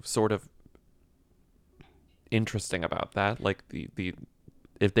something sort of interesting about that, like the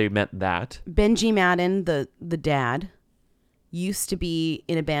if they meant that. Benji Madden, the dad, used to be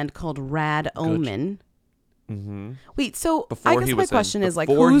in a band called Rad Omen. Mm-hmm. Wait, so before I guess my question is like,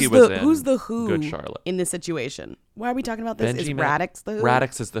 who's the Who Good Charlotte in this situation? Why are we talking about this? Is Radix the Who?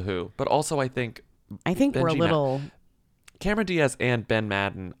 Radix is the Who, but also I think we're a little. Cameron Diaz and Ben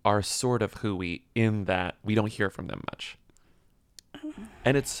Madden are sort of Who-y in that we don't hear from them much,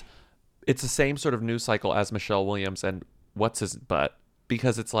 and it's the same sort of news cycle as Michelle Williams and what's his butt,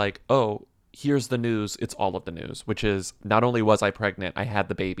 because it's like, oh, here's the news. It's all of the news, which is not only was I pregnant, I had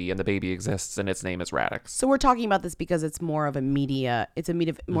the baby, and the baby exists, and its name is Radix. So we're talking about this because it's more of a media. It's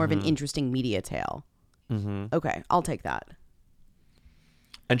more of an interesting media tale. Mm-hmm. Okay, I'll take that.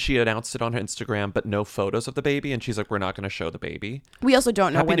 And she announced it on her Instagram, but no photos of the baby. And she's like, we're not going to show the baby. We also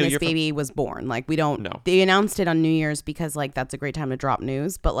don't know Happy when New this Year baby was born. Like, we don't know. They announced it on New Year's because, like, that's a great time to drop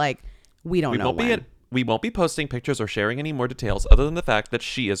news. But, like, we don't know when. We won't be posting pictures or sharing any more details other than the fact that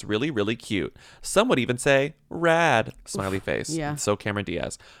she is really, really cute. Some would even say, rad, smiley face. Yeah. So Cameron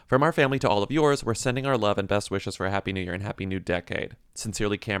Diaz. From our family to all of yours, we're sending our love and best wishes for a happy new year and happy new decade.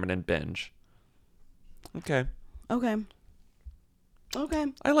 Sincerely, Cameron and Binge. Okay. Okay.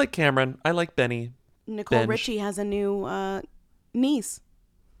 I like Cameron. I like Benny. Nicole Binge. Richie has a new niece.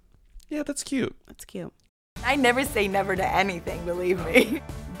 Yeah, that's cute. That's cute. I never say never to anything, believe me.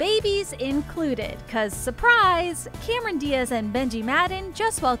 Babies included, cause surprise, Cameron Diaz and Benji Madden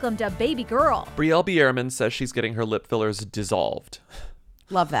just welcomed a baby girl. Brielle Bierman says she's getting her lip fillers dissolved.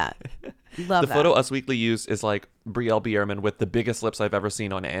 Love that. Love The that. photo Us Weekly used is like Brielle Bierman with the biggest lips I've ever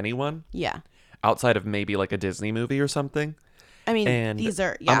seen on anyone. Yeah. Outside of maybe like a Disney movie or something. I mean, And these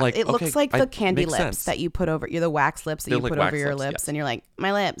are, I'm yeah, like, it looks okay, like the I- candy makes lips sense. that you put over, the wax lips that They're you like put over wax your lips, lips. yes. And you're like,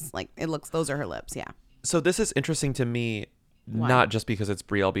 my lips. Like, it looks, those are her lips. Yeah. So this is interesting to me, Why? not just because it's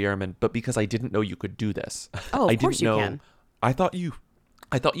Brielle Bierman, but because I didn't know you could do this. Oh, of I course didn't you know. can. I thought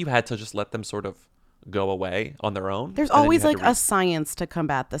you had to just let them sort of go away on their own. There's and then you always had like to a science to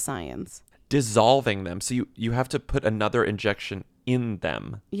combat the science. dissolving them. So you have to put another injection in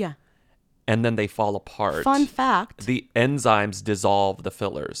them. Yeah. And then they fall apart. Fun fact. The enzymes dissolve the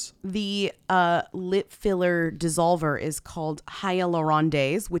fillers. The lip filler dissolver is called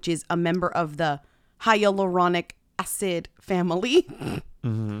hyaluronidase, which is a member of the hyaluronic acid family.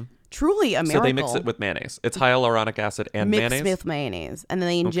 Mm-hmm. Truly a miracle. So they mix it with mayonnaise. It's hyaluronic acid and Mixed mayonnaise. with mayonnaise. And then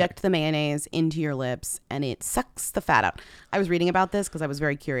they inject the mayonnaise into your lips and it sucks the fat out. I was reading about this because I was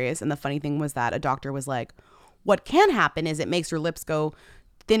very curious. And the funny thing was that a doctor was like, what can happen is it makes your lips go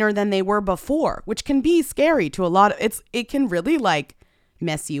thinner than they were before, which can be scary to a lot of, it can really like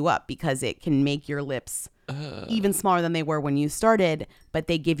mess you up because it can make your lips even smaller than they were when you started, but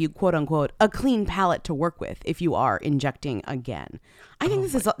they give you quote unquote a clean palate to work with if you are injecting again. I think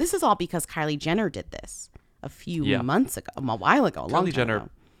this is all because Kylie Jenner did this a few months ago, a while ago, a long time ago.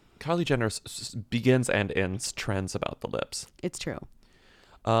 Kylie Jenner begins and ends trends about the lips. It's true.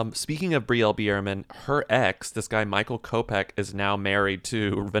 Speaking of Brielle Bierman, her ex, this guy Michael Kopech, is now married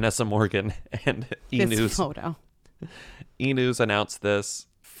to Vanessa Morgan, and E! This News. photo. E! News announced this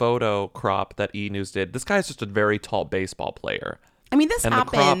photo crop that E! News did. This guy's just a very tall baseball player. I mean, this And the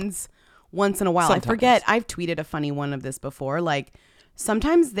crop- happens once in a while. Sometimes. I forget. I've tweeted a funny one of this before. Like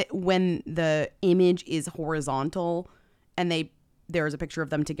sometimes when the image is horizontal and there's a picture of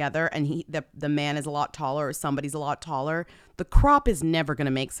them together and the man is a lot taller or somebody's a lot taller, the crop is never going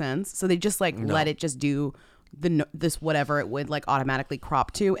to make sense. So they just like let it just do this whatever it would like automatically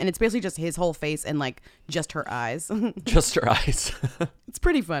crop to, and it's basically just his whole face and like just her eyes. Just her eyes. It's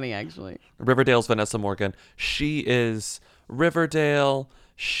pretty funny actually. Riverdale's Vanessa Morgan. She is Riverdale.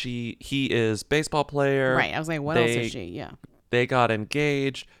 He is baseball player. Right. I was like, what else is she? Yeah. They got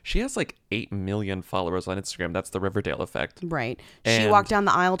engaged. She has like 8 million followers on Instagram. That's the Riverdale effect. Right. She And- walked down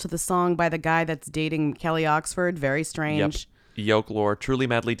the aisle to the song by the guy that's dating Kelly Oxford. Very strange. Yokelore, Truly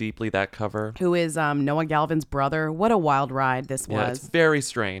Madly Deeply, that cover. Who is Noah Galvin's brother. What a wild ride this Yeah, it's was. very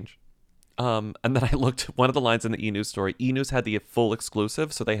strange. And then I looked, one of the lines in the E! News story, E! News had the full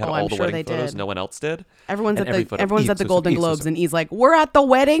exclusive, so they had Oh, all I'm the sure wedding they photos did. no one else did. Everyone's And at every the photo, everyone's E! at the exclusive, Golden E! Globes, exclusive. and he's like, "We're at the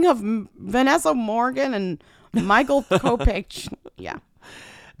wedding of Vanessa Morgan and Michael Kopech." Yeah.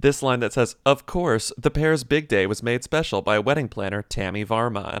 This line that says, "Of course, the pair's big day was made special by wedding planner Tammy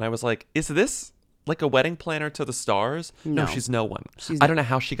Varma." And I was like, is this like a wedding planner to the stars? No, No. she's no one. She's I don't know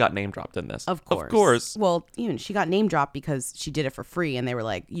how she got name dropped in this. Of course. Of course. Well, she got name dropped because she did it for free, and they were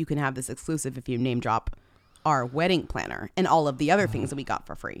like, "You can have this exclusive if you name drop our wedding planner and all of the other things that we got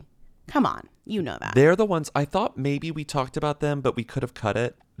for free." Come on, you know that. They're the ones, I thought maybe we talked about them, but we could have cut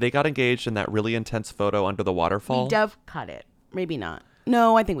it. They got engaged in that really intense photo under the waterfall. We dove cut it. Maybe not.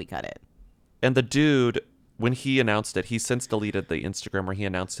 No, I think we cut it. And the dude, when he announced it, he's since deleted the Instagram where he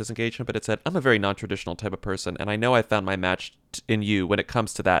announced his engagement, but it said, "I'm a very non-traditional type of person, and I know I found my match in you when it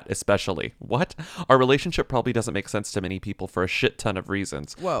comes to that, especially." What? Our relationship probably doesn't make sense to many people for a shit ton of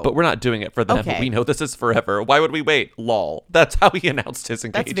reasons. Whoa. But we're not doing it for them. Okay. We know this is forever. Why would we wait? Lol. That's how he announced his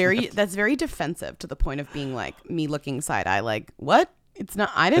engagement. That's very defensive to the point of being like me looking side eye like, "What? It's not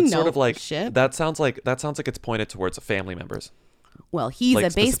I didn't It's know sort of like shit." that sounds like it's pointed towards family members. Well, he's like, a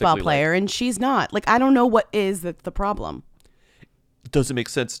baseball specifically, player and she's not. Like I don't know what is the problem. Doesn't make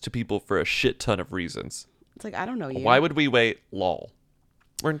sense to people for a shit ton of reasons. It's like I don't know you. Why would we wait? Lol.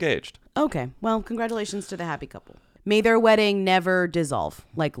 We're engaged. Okay. Well, congratulations to the happy couple. May their wedding never dissolve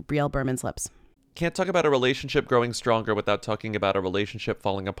like Brielle Bierman's lips. Can't talk about a relationship growing stronger without talking about a relationship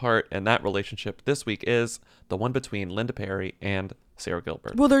falling apart, and that relationship this week is the one between Linda Perry and Sarah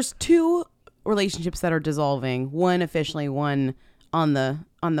Gilbert. Well, there's two relationships that are dissolving. One officially, one on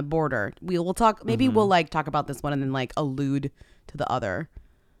the border. We will talk. Maybe we'll like talk about this one and then like allude to the other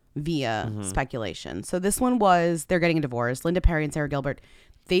via speculation. So this one was they're getting a divorce. Linda Perry and Sarah Gilbert.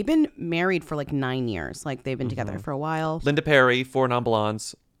 They've been married for like 9 years. Like they've been together for a while. Linda Perry, Four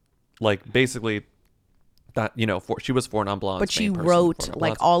Non-Blondes, like basically that, you know, she was Four Non-Blondes. But she wrote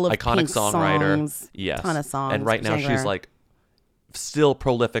like all of iconic Pink's songwriter. songs, Yes. ton of songs. And right now she's like still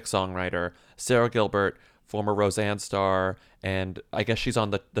prolific songwriter. Sarah Gilbert, former Roseanne star, and I guess she's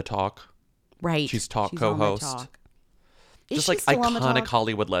on the Talk. Right. She's Talk on The co-host. Talk. Is Just she like still on The iconic Talk?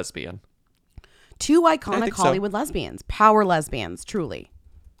 Hollywood lesbian. Two I iconic think so. Hollywood lesbians, power lesbians, truly.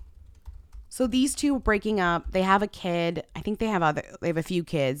 So these two breaking up. They have a kid. I think they have a few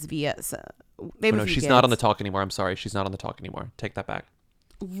kids via. They have Oh, no, a few she's kids. not on the Talk anymore. I'm sorry, she's not on the Talk anymore. Take that back.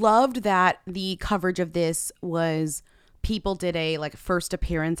 Loved that the coverage of this was people did a like first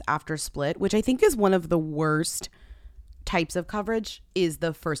appearance after split, which I think is one of the worst types of coverage. Is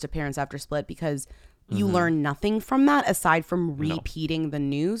the first appearance after split because you learn nothing from that aside from repeating the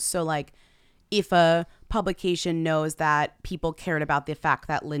news. So like if a publication knows that people cared about the fact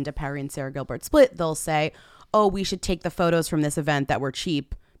that Linda Perry and Sarah Gilbert split, they'll say, oh, we should take the photos from this event that were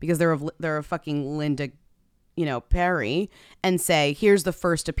cheap because they're of fucking Linda, you know, Perry, and say, here's the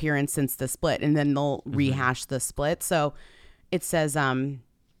first appearance since the split. And then they'll rehash the split. So it says,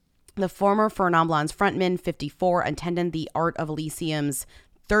 the former Four Non-Blondes frontman, 54, attended the Art of Elysium's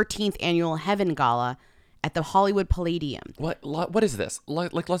 13th annual Heaven Gala at the Hollywood Palladium. What is this?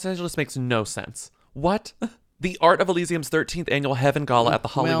 Like Los Angeles makes no sense. What? The Art of Elysium's 13th annual Heaven Gala at the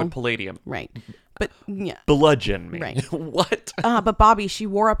Hollywood Palladium. Right. But yeah. Bludgeon me. Right. What? But Bobby, she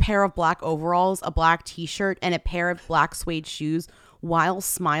wore a pair of black overalls, a black t-shirt, and a pair of black suede shoes while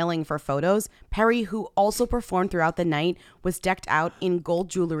smiling for photos. Perry, who also performed throughout the night, was decked out in gold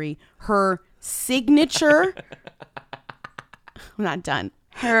jewelry. Her signature... I'm not done.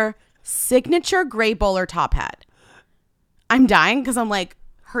 Her signature gray bowler top hat. I'm dying because I'm like,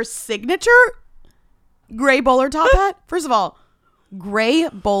 her signature gray bowler top hat? First of all, gray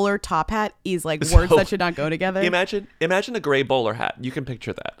bowler top hat is like words that should not go together. Imagine a gray bowler hat. You can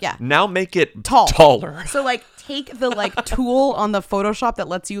picture that. Yeah. Now make it taller. So like take the like tool on the Photoshop that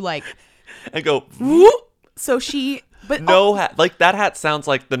lets you like and go. So she, but no hat. Like that hat sounds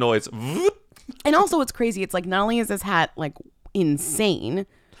like the noise. And also what's crazy, it's like not only is this hat like insane,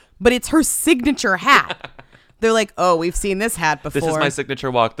 but it's her signature hat. They're like, oh, we've seen this hat before. This is my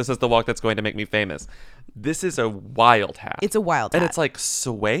signature walk. This is the walk that's going to make me famous. This is a wild hat. It's a wild hat. And it's like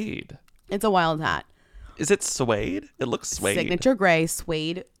suede. It's a wild hat. Is it suede? It looks suede. Signature gray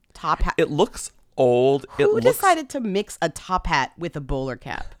suede top hat. It looks old. Who decided to mix a top hat with a bowler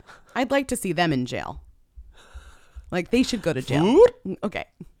cap? I'd like to see them in jail. Like they should go to jail. Okay.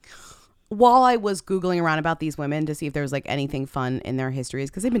 While I was Googling around about these women to see if there was like anything fun in their histories,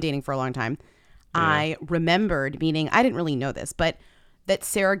 because they've been dating for a long time, I remembered, meaning I didn't really know this, but that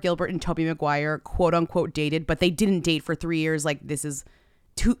Sarah Gilbert and Tobey Maguire quote unquote dated, but they didn't date for 3 years. Like this is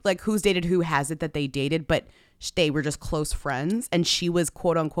like who's dated who has it that they dated, but they were just close friends. And she was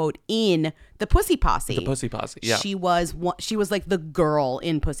quote unquote in the Pussy Posse. The Pussy Posse, yeah. She was like the girl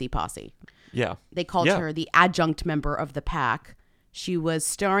in Pussy Posse. Yeah. They called her the adjunct member of the pack. She was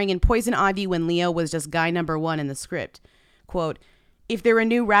starring in Poison Ivy when Leo was just guy number 1 in the script. Quote, if they're a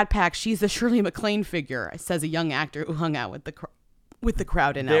new Rat Pack, she's the Shirley MacLaine figure, says a young actor who hung out with the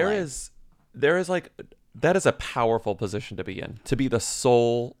crowd in LA. There is like, that is a powerful position to be in. To be the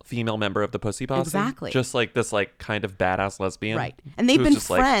sole female member of the Pussy Posse. Exactly. Just like this like kind of badass lesbian. Right. And they've been just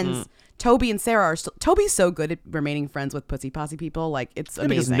like, friends. Toby and Sarah are still... Toby's so good at remaining friends with Pussy Posse people. Like, it's amazing.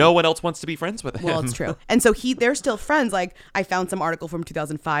 Because no one else wants to be friends with him. Well, it's true. And so they're still friends. Like, I found some article from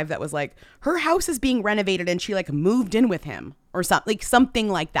 2005 that was like, her house is being renovated and she like moved in with him or something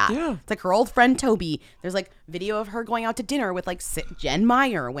like that. Yeah. It's like her old friend Toby. There's like video of her going out to dinner with like Jen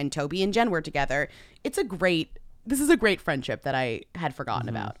Meyer when Toby and Jen were together. This is a great friendship that I had forgotten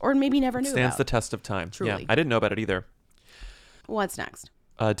about or maybe never knew about. Stands the test of time. Truly. Yeah, I didn't know about it either. What's next?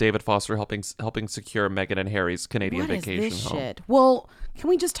 David Foster helping secure Meghan and Harry's Canadian vacation What is this home. shit? Well, can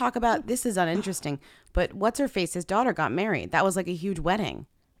we just talk about, this is uninteresting, but what's her face? His daughter got married. That was like a huge wedding.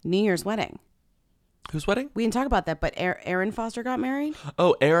 New Year's wedding. Whose wedding? We didn't talk about that, but Aaron Foster got married.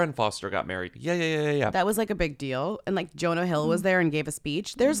 Oh, Aaron Foster got married. Yeah. That was like a big deal. And like Jonah Hill was there and gave a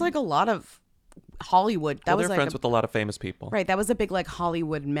speech. There's like a lot of Hollywood. They're friends with a lot of famous people. Right. That was a big like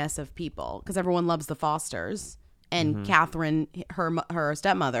Hollywood mess of people because everyone loves the Fosters. And Catherine, her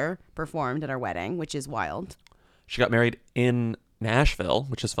stepmother, performed at our wedding, which is wild. She got married in Nashville,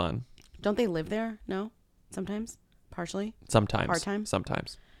 which is fun. Don't they live there? No? Sometimes? Partially? Sometimes. Part-time?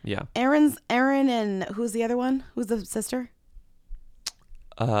 Sometimes. Yeah. Aaron and who's the other one? Who's the sister?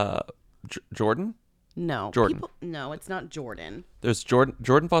 Jordan? No. Jordan. No, it's not Jordan. There's Jordan.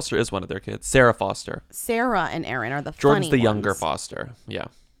 Jordan Foster is one of their kids. Sarah Foster. Sarah and Aaron are the Jordan's funny the younger ones. Foster. Yeah.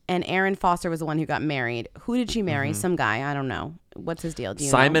 And Aaron Foster was the one who got married. Who did she marry? Mhm. Some guy. I don't know. What's his deal? Do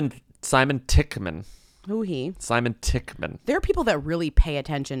you know? Simon Tickman. Who he? Simon Tickman. There are people that really pay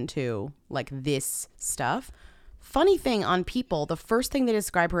attention to like this stuff. Funny thing on People, the first thing they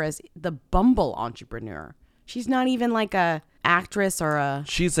describe her as the Bumble entrepreneur. She's not even like a actress or a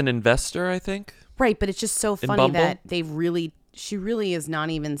She's an investor, I think. right, but it's just so In funny Bumble? that she really is not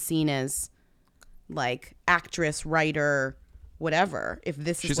even seen as like actress, writer, whatever. If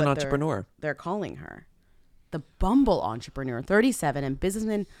this is She's what an entrepreneur. they're calling her, the Bumble entrepreneur, 37, and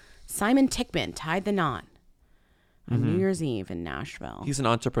businessman Simon Tickman tied the knot on New Year's Eve in Nashville. He's an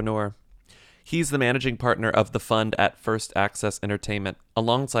entrepreneur. He's the managing partner of the fund at First Access Entertainment.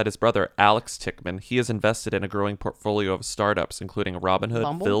 Alongside his brother, Alex Tickman, he has invested in a growing portfolio of startups, including Robinhood,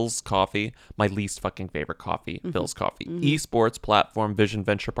 Bumble? Phil's Coffee, my least fucking favorite coffee, Mhm. Phil's Coffee, Mhm. esports platform Vision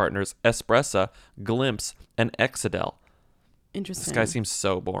Venture Partners, Espressa, Glimpse, and Exadel. Interesting. This guy seems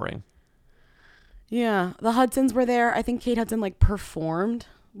so boring. Yeah, the Hudsons were there. I think Kate Hudson like performed,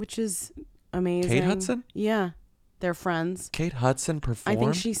 which is amazing. Kate Hudson? Yeah, they're friends. Kate Hudson performed? I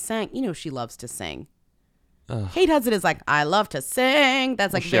think she sang. You know, she loves to sing. Ugh. Kate Hudson is like, I love to sing.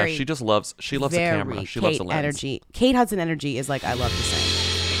 That's like Well, very. yeah, she just loves. She loves a very camera. She Kate loves a lens. energy. Kate Hudson energy is like, I love to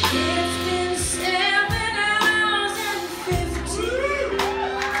sing.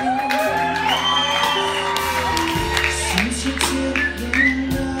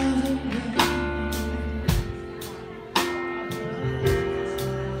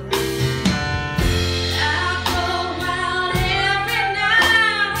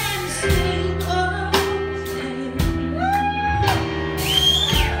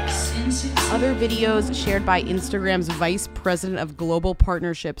 Other videos shared by Instagram's Vice President of Global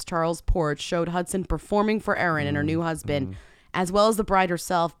Partnerships, Charles Porch, showed Hudson performing for Erin and her new husband, as well as the bride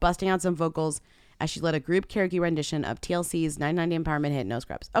herself, busting out some vocals as she led a group karaoke rendition of TLC's 990 empowerment hit No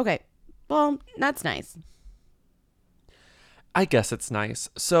Scrubs. Okay, well, that's nice. I guess it's nice.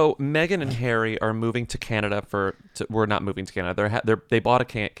 So Meghan and Harry are moving to Canada we're not moving to Canada. They bought a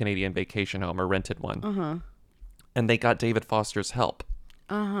Canadian vacation home or rented one. Uh-huh. And they got David Foster's help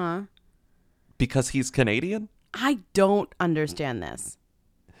Uh-huh. because he's Canadian. I don't understand this.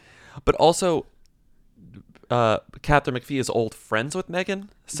 But also, Catherine McPhee is old friends with Meghan.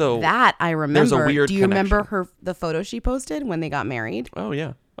 So That I remember. There's a weird Do you remember connection. the photo she posted when they got married? Oh,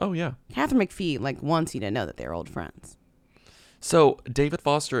 yeah. Oh, yeah. Catherine McPhee wants you to know that they're old friends. So David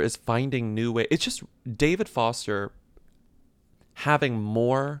Foster is finding new ways. It's just David Foster having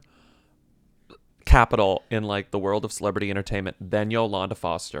more capital in the world of celebrity entertainment than Yolanda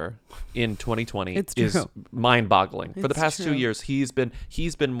Foster in 2020 It's is true. mind-boggling. For the It's past 2 true. years, he's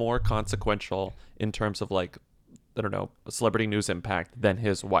been more consequential in terms of I don't know, celebrity news impact than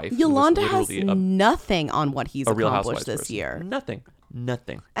his wife. who was Yolanda has literally nothing on what he's a Real accomplished Housewives this person. year.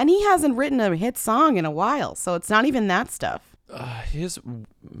 Nothing. And he hasn't written a hit song in a while, so it's not even that stuff. His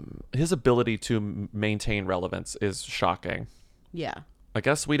ability to maintain relevance is shocking. Yeah. I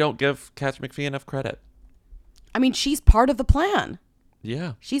guess we don't give Catherine McPhee enough credit. I mean, she's part of the plan.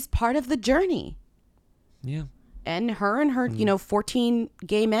 Yeah. She's part of the journey. Yeah. And her, 14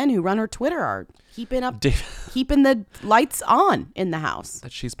 gay men who run her Twitter are keeping the lights on in the house.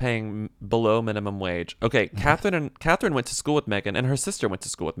 That she's paying below minimum wage. Okay, Catherine went to school with Meghan, and her sister went to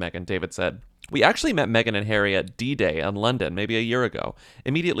school with Meghan, David said. We actually met Meghan and Harry at D-Day in London maybe a year ago.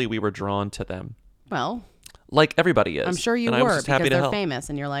 Immediately, we were drawn to them. Well, like everybody is. I'm sure you and I was were just happy because to they're help. famous,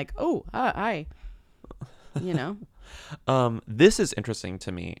 and you're like, oh, hi. This is interesting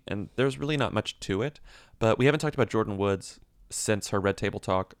to me, and there's really not much to it, but we haven't talked about Jordan Woods since her Red Table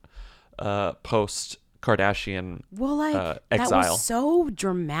Talk post Kardashian Well, exile. that was so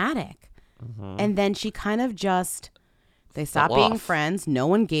dramatic. Mhm. And then she kind of they stopped Fell being off. friends. No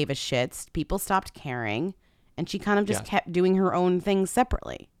one gave a shit. People stopped caring. And she kind of just Yeah. kept doing her own thing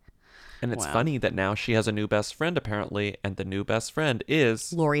separately. And it's Wow. funny that now she has a new best friend, apparently, and the new best friend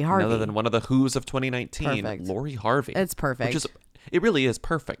is Lori none Harvey. other than one of the Who's of 2019, Perfect. Lori Harvey. It's perfect. It really is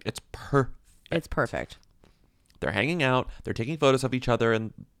perfect. It's perfect. It's perfect. They're hanging out. They're taking photos of each other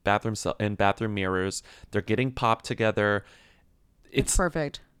in bathroom mirrors. They're getting popped together. It's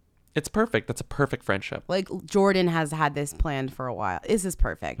perfect. It's perfect. That's a perfect friendship. Like Jordan has had this planned for a while. This is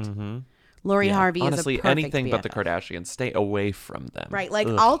perfect. Mm-hmm. Lori Harvey honestly, is a perfect anything but the BFF. Kardashians. Stay away from them. Right. Like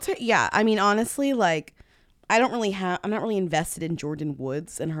Ugh. I mean, honestly, I'm not really invested in Jordan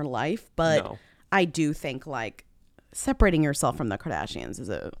Woods and her life, but No. I do think separating yourself from the Kardashians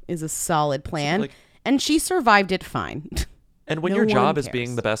is a solid plan. And she survived it fine. And when No your one job is cares.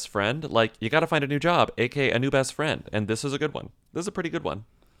 being the best friend, like, you got to find a new job, aka a new best friend. And this is a good one. This is a pretty good one.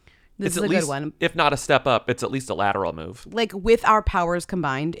 This It's is at a good least, one. if not a step up, it's at least a lateral move. Like with our powers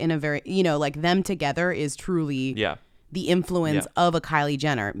combined in a very, like them together is truly Yeah. the influence Yeah. of a Kylie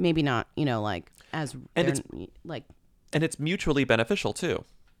Jenner. Maybe not, like as And they're, it's like and it's mutually beneficial too,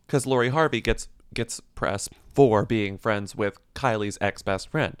 because Lori Harvey gets press for being friends with Kylie's ex best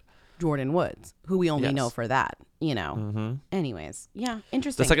friend. Jordan Woods, who we only Yes. know for that, Mhm. Anyways, yeah,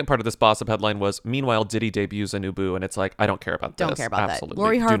 interesting. The second part of this Boss Up headline was, meanwhile, Diddy debuts a new boo, and it's like, I don't care about this. Don't care about Absolutely. that.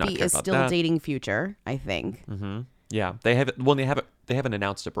 Lori Do not Harvey care is about still that. dating Future, I think. Yeah, they haven't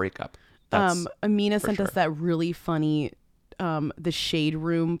announced a breakup. That's Amina for sent us sure. that really funny the Shade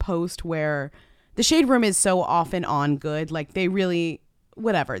Room post where the Shade Room is so often on good. Like they really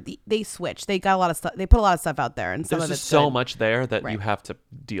whatever. They switch. They got a lot of stuff. They put a lot of stuff out there, and some There's of it's just so good. much there that Right. you have to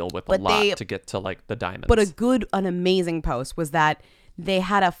deal with But a lot they- to get to like the diamonds. But an amazing post was that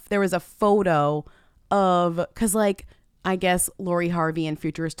there was a photo of, because like I guess Lori Harvey and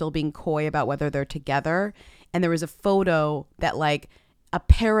Future are still being coy about whether they're together, and there was a photo that like a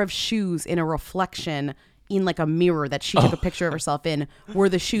pair of shoes in a reflection in like a mirror that she took a picture of herself in were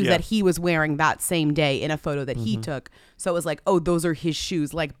the shoes Yeah. that he was wearing that same day in a photo that he took. So it was like, oh, those are his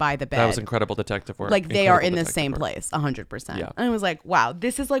shoes, like by the bed. That was incredible detective work. Like they are Incredible in the detective same work. place, 100%. Yeah. And I was like, wow,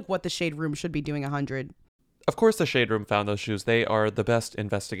 this is like what the Shade Room should be doing 100. Of course, the Shade Room found those shoes. They are the best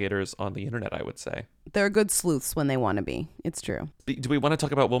investigators on the internet, I would say. They're good sleuths when they want to be. It's true. Do we want to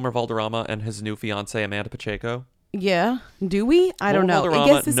talk about Wilmer Valderrama and his new fiancee, Amanda Pacheco? Yeah. Do we? I don't know. Wilmer I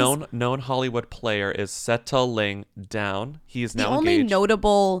Valderrama, guess this is known Hollywood player, is settling down. He is the now only engaged.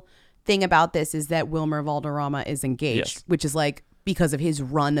 notable thing about this is that Wilmer Valderrama is engaged, Yes. which is like because of his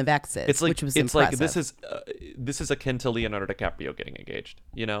run of exes, It's like which was it's impressive. like this is akin to Leonardo DiCaprio getting engaged.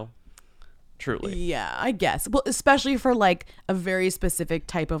 You know, truly. Yeah, I guess. Well, especially for like a very specific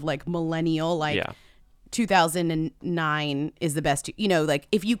type of like millennial, like Yeah. 2009 is the best. Like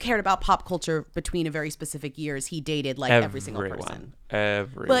if you cared about pop culture between a very specific years, he dated like every single person.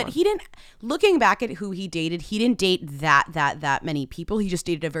 Everyone. But he didn't. Looking back at who he dated, he didn't date that many people. He just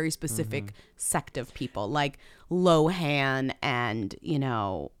dated a very specific sect of people, like Lohan and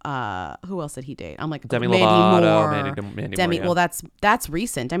who else did he date? I'm like Demi Mandy Lovato, Moore. Mandy Demi. Moore, yeah. Well, that's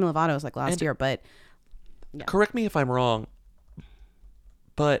recent. Demi Lovato was like last And- year, but Correct me if I'm wrong,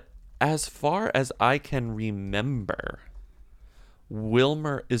 but as far as I can remember,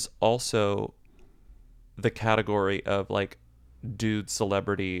 Wilmer is also the category of like dude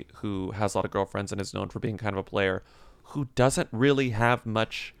celebrity who has a lot of girlfriends and is known for being kind of a player who doesn't really have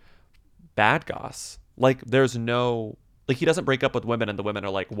much bad goss. Like there's no, like he doesn't break up with women and the women are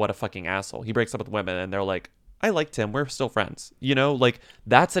like, what a fucking asshole. He breaks up with women and they're like, I liked him. We're still friends. Like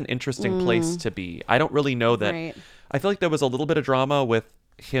that's an interesting place to be. I don't really know that. Right. I feel like there was a little bit of drama with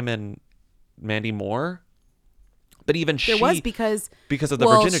him and Mandy Moore, but even there was because of the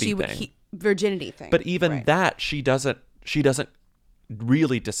virginity would thing. Virginity thing. But even right. that, she doesn't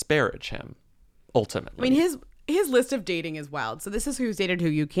really disparage him. Ultimately, I mean, his list of dating is wild. So this is who's dated who.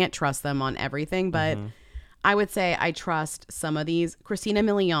 You can't trust them on everything, but I would say I trust some of these. Christina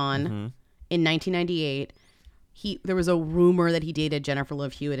Milian in 1998. There was a rumor that he dated Jennifer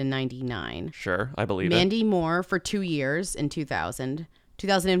Love Hewitt in 99. Sure, I believe it. Mandy Moore for 2 years in 2000.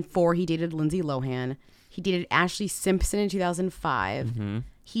 2004, he dated Lindsay Lohan. He dated Ashley Simpson in 2005.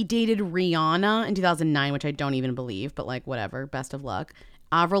 He dated Rihanna in 2009, which I don't even believe, but like whatever, best of luck.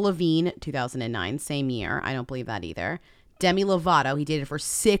 Avril Lavigne, 2009, same year. I don't believe that either. Demi Lovato, he dated for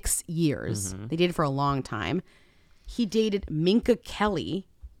 6 years. They dated for a long time. He dated Minka Kelly,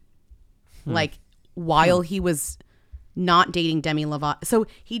 like while he was not dating Demi Lovato. So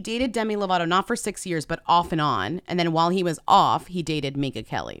he dated Demi Lovato not for 6 years, but off and on. And then while he was off, he dated Minka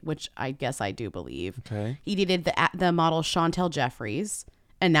Kelly, which I guess I do believe. Okay. He dated the model Chantel Jeffries,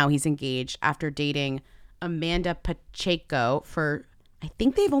 and now he's engaged after dating Amanda Pacheco for, I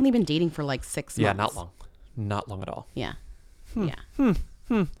think they've only been dating for like 6 months. Yeah, not long. Not long at all. Yeah. Yeah.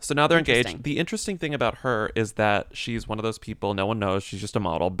 So now they're engaged. Interesting. The interesting thing about her is that she's one of those people no one knows. She's just a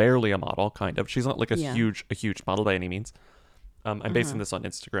model, barely a model, kind of. She's not like a Yeah. huge model by any means. I'm basing this on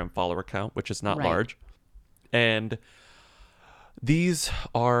Instagram follower count, which is not Right. large. And these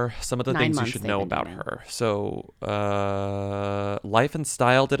are some of the 9 things you months should they've know been about dating. her. So Life and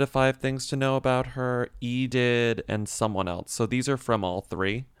Style did a 5 things to know about her. E did, and someone else. So these are from all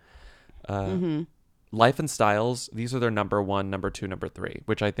three. Life and Styles, these are their number 1, number 2, number 3,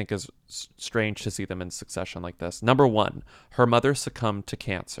 which I think is strange to see them in succession like this. Number 1, her mother succumbed to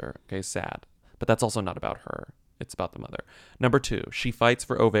cancer. Okay, sad. But that's also not about her. It's about the mother. Number 2, she fights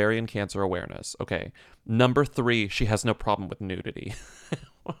for ovarian cancer awareness. Okay. Number 3, she has no problem with nudity.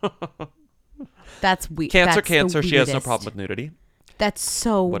 That's weird. Cancer, she has no problem with nudity. That's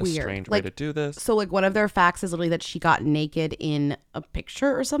so What weird. a strange way to do this. So like one of their facts is literally that she got naked in a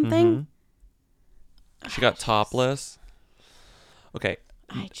picture or something. She got topless. Okay.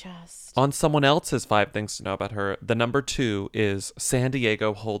 I just... On someone else's 5 things to know about her, the number 2 is San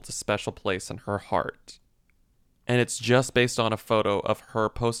Diego holds a special place in her heart. And it's just based on a photo of her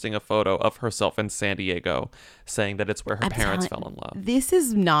posting a photo of herself in San Diego, saying that it's where her parents fell in love. This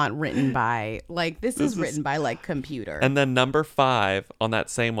is not written by, like, this is written by, like, computer. And then number 5 on that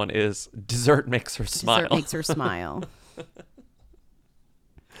same one is dessert makes her smile. Dessert makes her smile.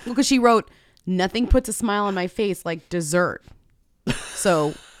 Because she wrote, nothing puts a smile on my face like dessert.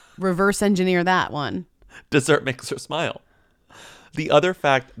 So reverse engineer that one. Dessert makes her smile. The other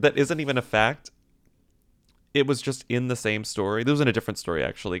fact that isn't even a fact, it was just in the same story. This was in a different story,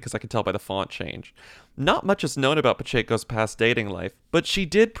 actually, because I could tell by the font change. Not much is known about Pacheco's past dating life, but she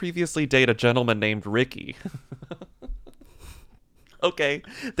did previously date a gentleman named Ricky. Okay.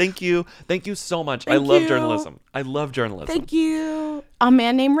 Thank you. Thank you so much. I love journalism. I love journalism. Thank you. A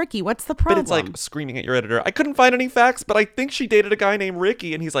man named Ricky. What's the problem? But it's like screaming at your editor. I couldn't find any facts, but I think she dated a guy named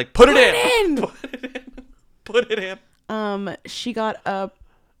Ricky, and he's like, put it in. Put it in. She got a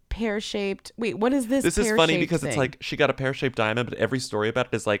pear-shaped... Wait, what is this? This is funny because it's like she got a pear-shaped diamond, but every story about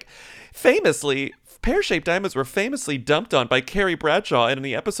it is like, famously, pear-shaped diamonds were famously dumped on by Carrie Bradshaw in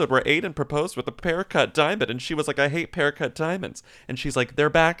the episode where Aiden proposed with a pear-cut diamond, and she was like, I hate pear-cut diamonds. And she's like, they're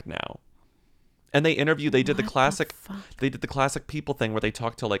back now. And they did the classic people thing where they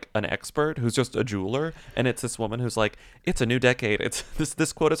talk to like an expert who's just a jeweler, and it's this woman who's like, it's a new decade. It's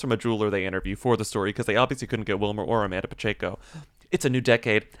this quote is from a jeweler they interview for the story because they obviously couldn't get Wilmer or Amanda Pacheco. It's a new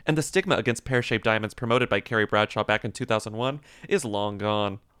decade, and the stigma against pear-shaped diamonds promoted by Carrie Bradshaw back in 2001 is long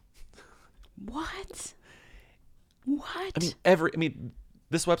gone. What?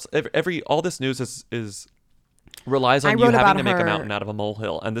 This website, all this news is relies on you having to make a mountain out of a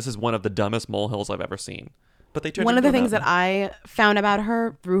molehill, and this is one of the dumbest molehills I've ever seen. But they turned one of into the a things that mountain. I found about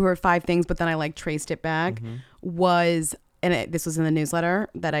her through her 5 things, but then I like traced it back was, and this was in the newsletter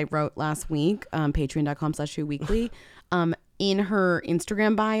that I wrote last week, patreon.com/weekly. In her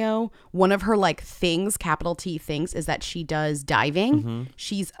Instagram bio, one of her like things, capital T things, is that she does diving.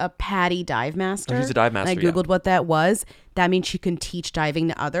 She's a PADI dive master. Oh, she's a dive master. And I googled what that was. That means she can teach diving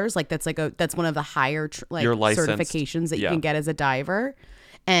to others. Like that's one of the higher certifications that you can get as a diver.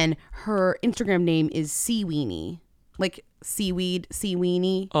 And her Instagram name is Seaweenie, like seaweed,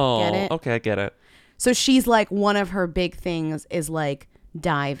 Seaweenie. Oh, get it? Okay, I get it. So she's like, one of her big things is like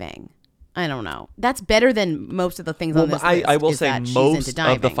diving. I don't know. That's better than most of the things on this list. I will say most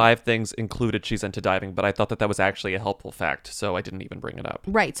of the 5 things included she's into diving, but I thought that was actually a helpful fact, so I didn't even bring it up.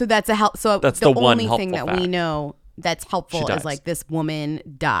 Right. So that's that's the only thing that we know that's helpful is like this woman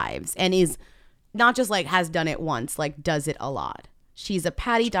dives and is not just like has done it once, like does it a lot. She's a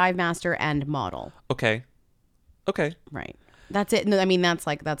PADI dive master and model. Okay. Right. That's it. No, I mean, that's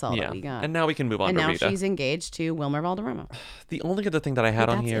all that we got. And now we can move on and to now Rita. she's engaged to Wilmer Valderrama. The only other thing that I had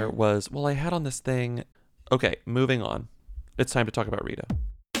on here was, I had on this thing. Okay, moving on. It's time to talk about Rita.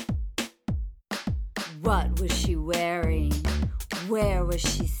 What was she wearing? Where was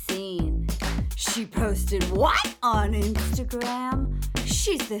she seen? She posted what on Instagram?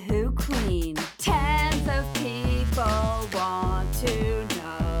 She's the Who Queen. Tens of people want to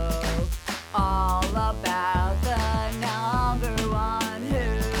know all about the number one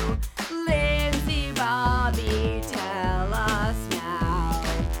Who. Lindsay, Bobby, tell us now.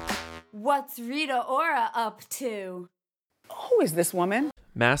 What's Rita Ora up to? Who is this woman?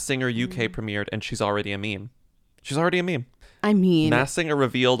 Masked Singer UK premiered, and she's already a meme. I mean, Masked Singer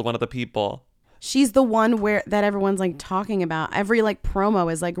revealed one of the people. She's the one that everyone's like talking about. Every like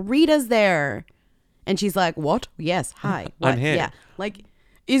promo is like, Rita's there. And she's like, what? Yes. Hi. What? I'm here. Yeah. Like,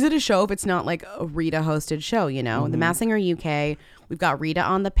 is it a show if it's not like a Rita hosted show, you know? The Masked Singer UK, we've got Rita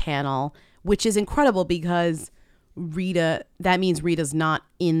on the panel, which is incredible because that means Rita's not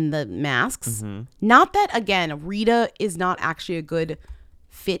in the masks. Not that, again, Rita is not actually a good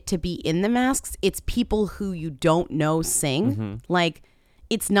fit to be in the masks. It's people who you don't know sing. Like,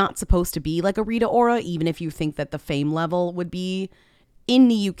 it's not supposed to be like a Rita Ora, even if you think that the fame level would be. In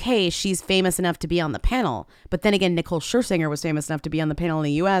the UK, she's famous enough to be on the panel. But then again, Nicole Scherzinger was famous enough to be on the panel in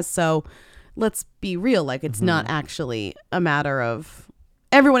the US. So let's be real. Like, it's not actually a matter of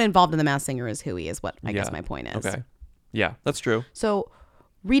everyone involved in the Masked Singer is who he is, what I guess my point is. Okay. Yeah, that's true. So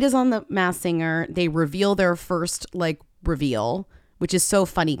Rita's on the Masked Singer. They reveal their first like reveal, which is so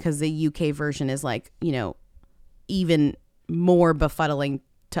funny because the UK version is like, you know, even more befuddling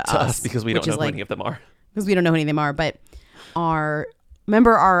to us because we don't know who any of them are. Because we don't know who any of them are. But our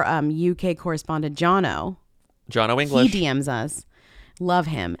UK correspondent, Jono English. He DMs us. Love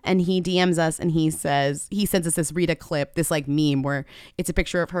him. And he DMs us and he sends us this Rita clip, this like meme where it's a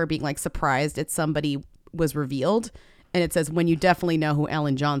picture of her being like surprised that somebody was revealed. And it says, when you definitely know who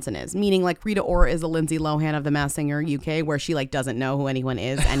Ellen Johnson is. Meaning like Rita Ora is the Lindsay Lohan of The Masked Singer UK, where she like doesn't know who anyone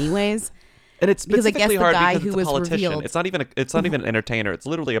is anyways. And it's because I guess specifically the hard guy because who it's a was politician. revealed. It's not even an entertainer. It's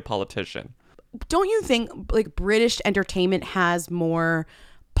literally a politician. Don't you think like British entertainment has more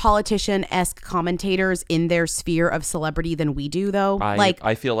politician-esque commentators in their sphere of celebrity than we do, though?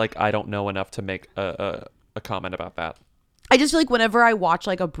 I feel like I don't know enough to make a comment about that. I just feel like whenever I watch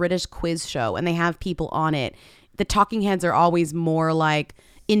like a British quiz show and they have people on it, the talking heads are always more like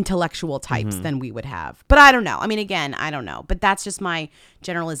intellectual types than we would have. But I don't know. I mean, again, I don't know. But that's just my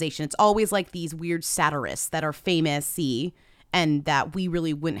generalization. It's always like these weird satirists that are famous, and that we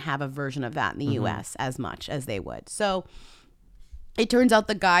really wouldn't have a version of that in the US as much as they would. So it turns out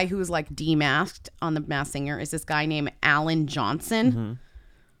the guy who's like demasked on The Masked Singer is this guy named Alan Johnson.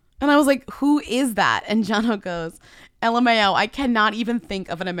 And I was like, who is that? And Jono goes, LMAO, I cannot even think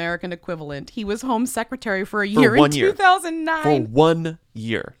of an American equivalent. He was Home Secretary for a year in 2009. For 1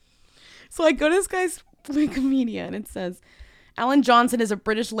 year. So I go to this guy's Wikipedia and it says, Alan Johnson is a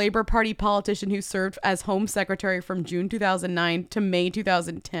British Labour Party politician who served as Home Secretary from June 2009 to May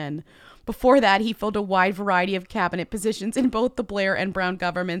 2010. Before that, he filled a wide variety of cabinet positions in both the Blair and Brown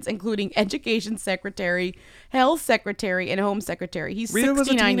governments, including Education Secretary, Health Secretary, and Home Secretary. He's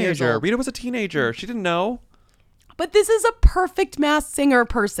 69 years old. Rita was a teenager. She didn't know. But this is a perfect Masked Singer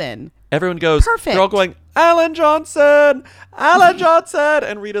person. Everyone goes, perfect. They're all going, Alan Johnson, Alan Johnson.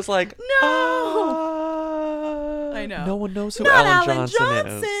 And Rita's like, no. I know. No one knows who Not Alan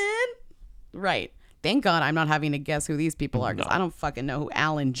Johnson is. Right. Thank God I'm not having to guess who these people are because I don't fucking know who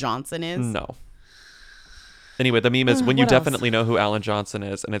Alan Johnson is. No. Anyway, the meme is when you What definitely else? know who Alan Johnson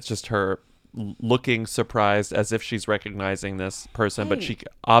is, and it's just her looking surprised as if she's recognizing this person, but she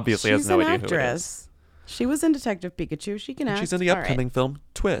obviously has no idea who it is. She was in Detective Pikachu. She can act. She's in the All right. upcoming film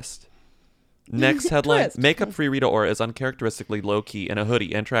Twist. Next headline, Twist. makeup-free Rita Ora is uncharacteristically low-key in a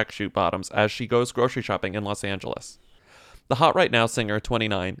hoodie and tracksuit bottoms as she goes grocery shopping in Los Angeles. The Hot Right Now singer,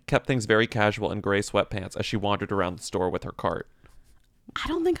 29, kept things very casual in gray sweatpants as she wandered around the store with her cart. I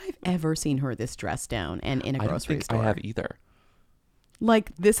don't think I've ever seen her this dressed down and in a I don't grocery think store. I have either.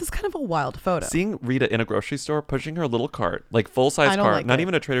 Like, this is kind of a wild photo. Seeing Rita in a grocery store pushing her little cart, like full-size I don't cart, like not it.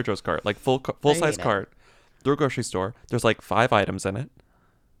 even a Trader Joe's cart, like full-size hate it. cart through a grocery store. There's like 5 items in it.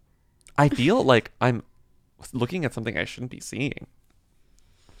 I feel like I'm looking at something I shouldn't be seeing.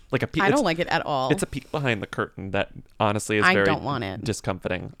 Like a peek. I don't like it at all. It's a peek behind the curtain that honestly is I very don't want it.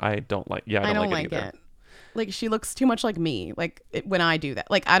 discomforting. I don't like. Yeah, I don't like it either. Like, she looks too much like me. Like, when I do that.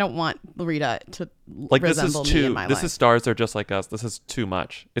 Like, I don't want Rita to Like this is resemble me in too. my This life. is Stars Are Just Like Us. This is too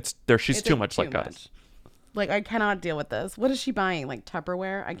much. She's It's too like much too like us. Like, I cannot deal with this. What is she buying? Like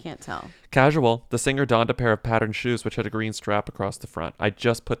Tupperware? I can't tell. Casual. The singer donned a pair of patterned shoes which had a green strap across the front. I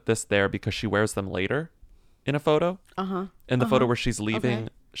just put this there because she wears them later in a photo. In the photo where she's leaving,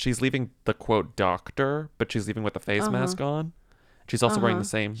 she's leaving the quote doctor, but she's leaving with a face mask on. She's also wearing the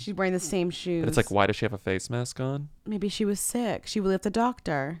same. She's wearing the same shoes. But it's like, why does she have a face mask on? Maybe she was sick. She was at the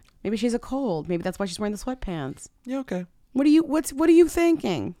doctor. Maybe she has a cold. Maybe that's why she's wearing the sweatpants. Yeah, okay. What are you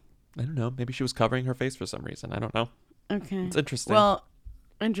thinking? I don't know. Maybe she was covering her face for some reason. I don't know. Okay. It's interesting. Well,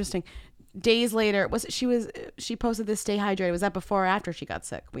 interesting. Days later, she posted this "Stay Hydrated." Was that before or after she got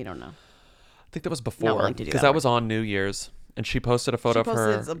sick? We don't know. I think that was Not before willing to do because that that was on New Year's, and she posted a photo of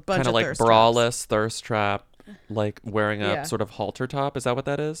posted her a bunch kind of of like thirst braless thirst trap, like wearing a Yeah. sort of halter top. Is that what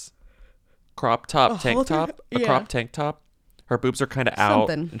that is? Crop top, tank halter- top, a yeah. crop tank top. Her boobs are kind of out,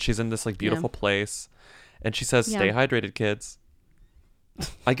 Something. and she's in this like beautiful place, and she says, "Stay Yeah. hydrated, kids."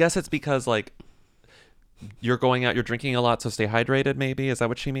 I guess it's because like you're going out, you're drinking a lot, so stay hydrated. Maybe is that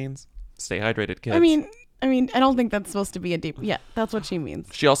what she means? Stay hydrated, kids. I mean, I don't think that's supposed to be a deep. Yeah, that's what she means.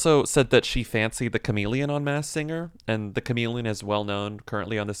 She also said that she fancied the chameleon on Masked Singer, and the chameleon is well known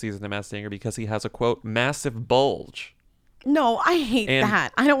currently on the season of Masked Singer because he has a quote massive bulge. No, I hate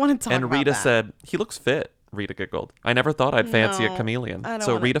that. I don't want to talk and about Rita that. said he looks fit. Rita giggled. I never thought I'd fancy a No, chameleon. I don't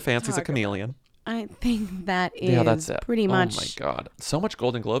So wanna Rita fancies a talk about chameleon. I think that is Yeah, that's it. pretty much. Oh my god, so much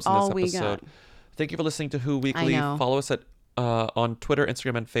Golden Globes in all this we episode. got. Thank you for listening to Who Weekly. know. Follow us at on Twitter,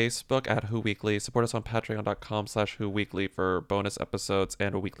 Instagram, and Facebook at Who Weekly. Support us on Patreon.com/Who Weekly for bonus episodes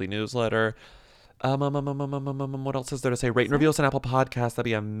and a weekly newsletter. What else is there to say? Rate and review us on Apple Podcasts. That'd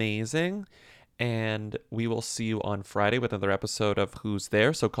be amazing. And we will see you on Friday with another episode of Who's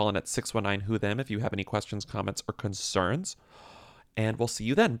There. So call in at 619-WHO-THEM if you have any questions, comments, or concerns. And we'll see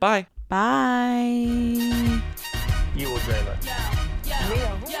you then. Bye. Bye. You will dream it.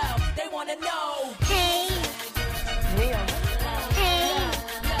 They want to know. Hey.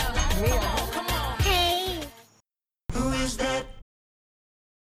 Come on. Hey. Who is that?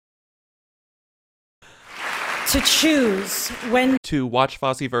 To choose when To watch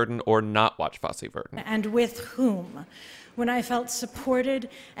Fosse Verdon or not watch Fosse Verdon. and with whom. When I felt supported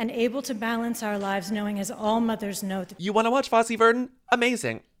and able to balance our lives, knowing, as all mothers know, that You want to watch Fosse Verdon?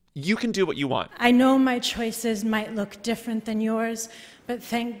 Amazing. You can do what you want. I know my choices might look different than yours, but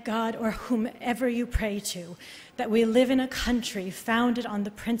thank God, or whomever you pray to, that we live in a country founded on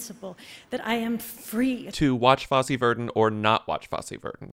the principle that I am free To watch Fosse Verdon or not watch Fosse Verdon.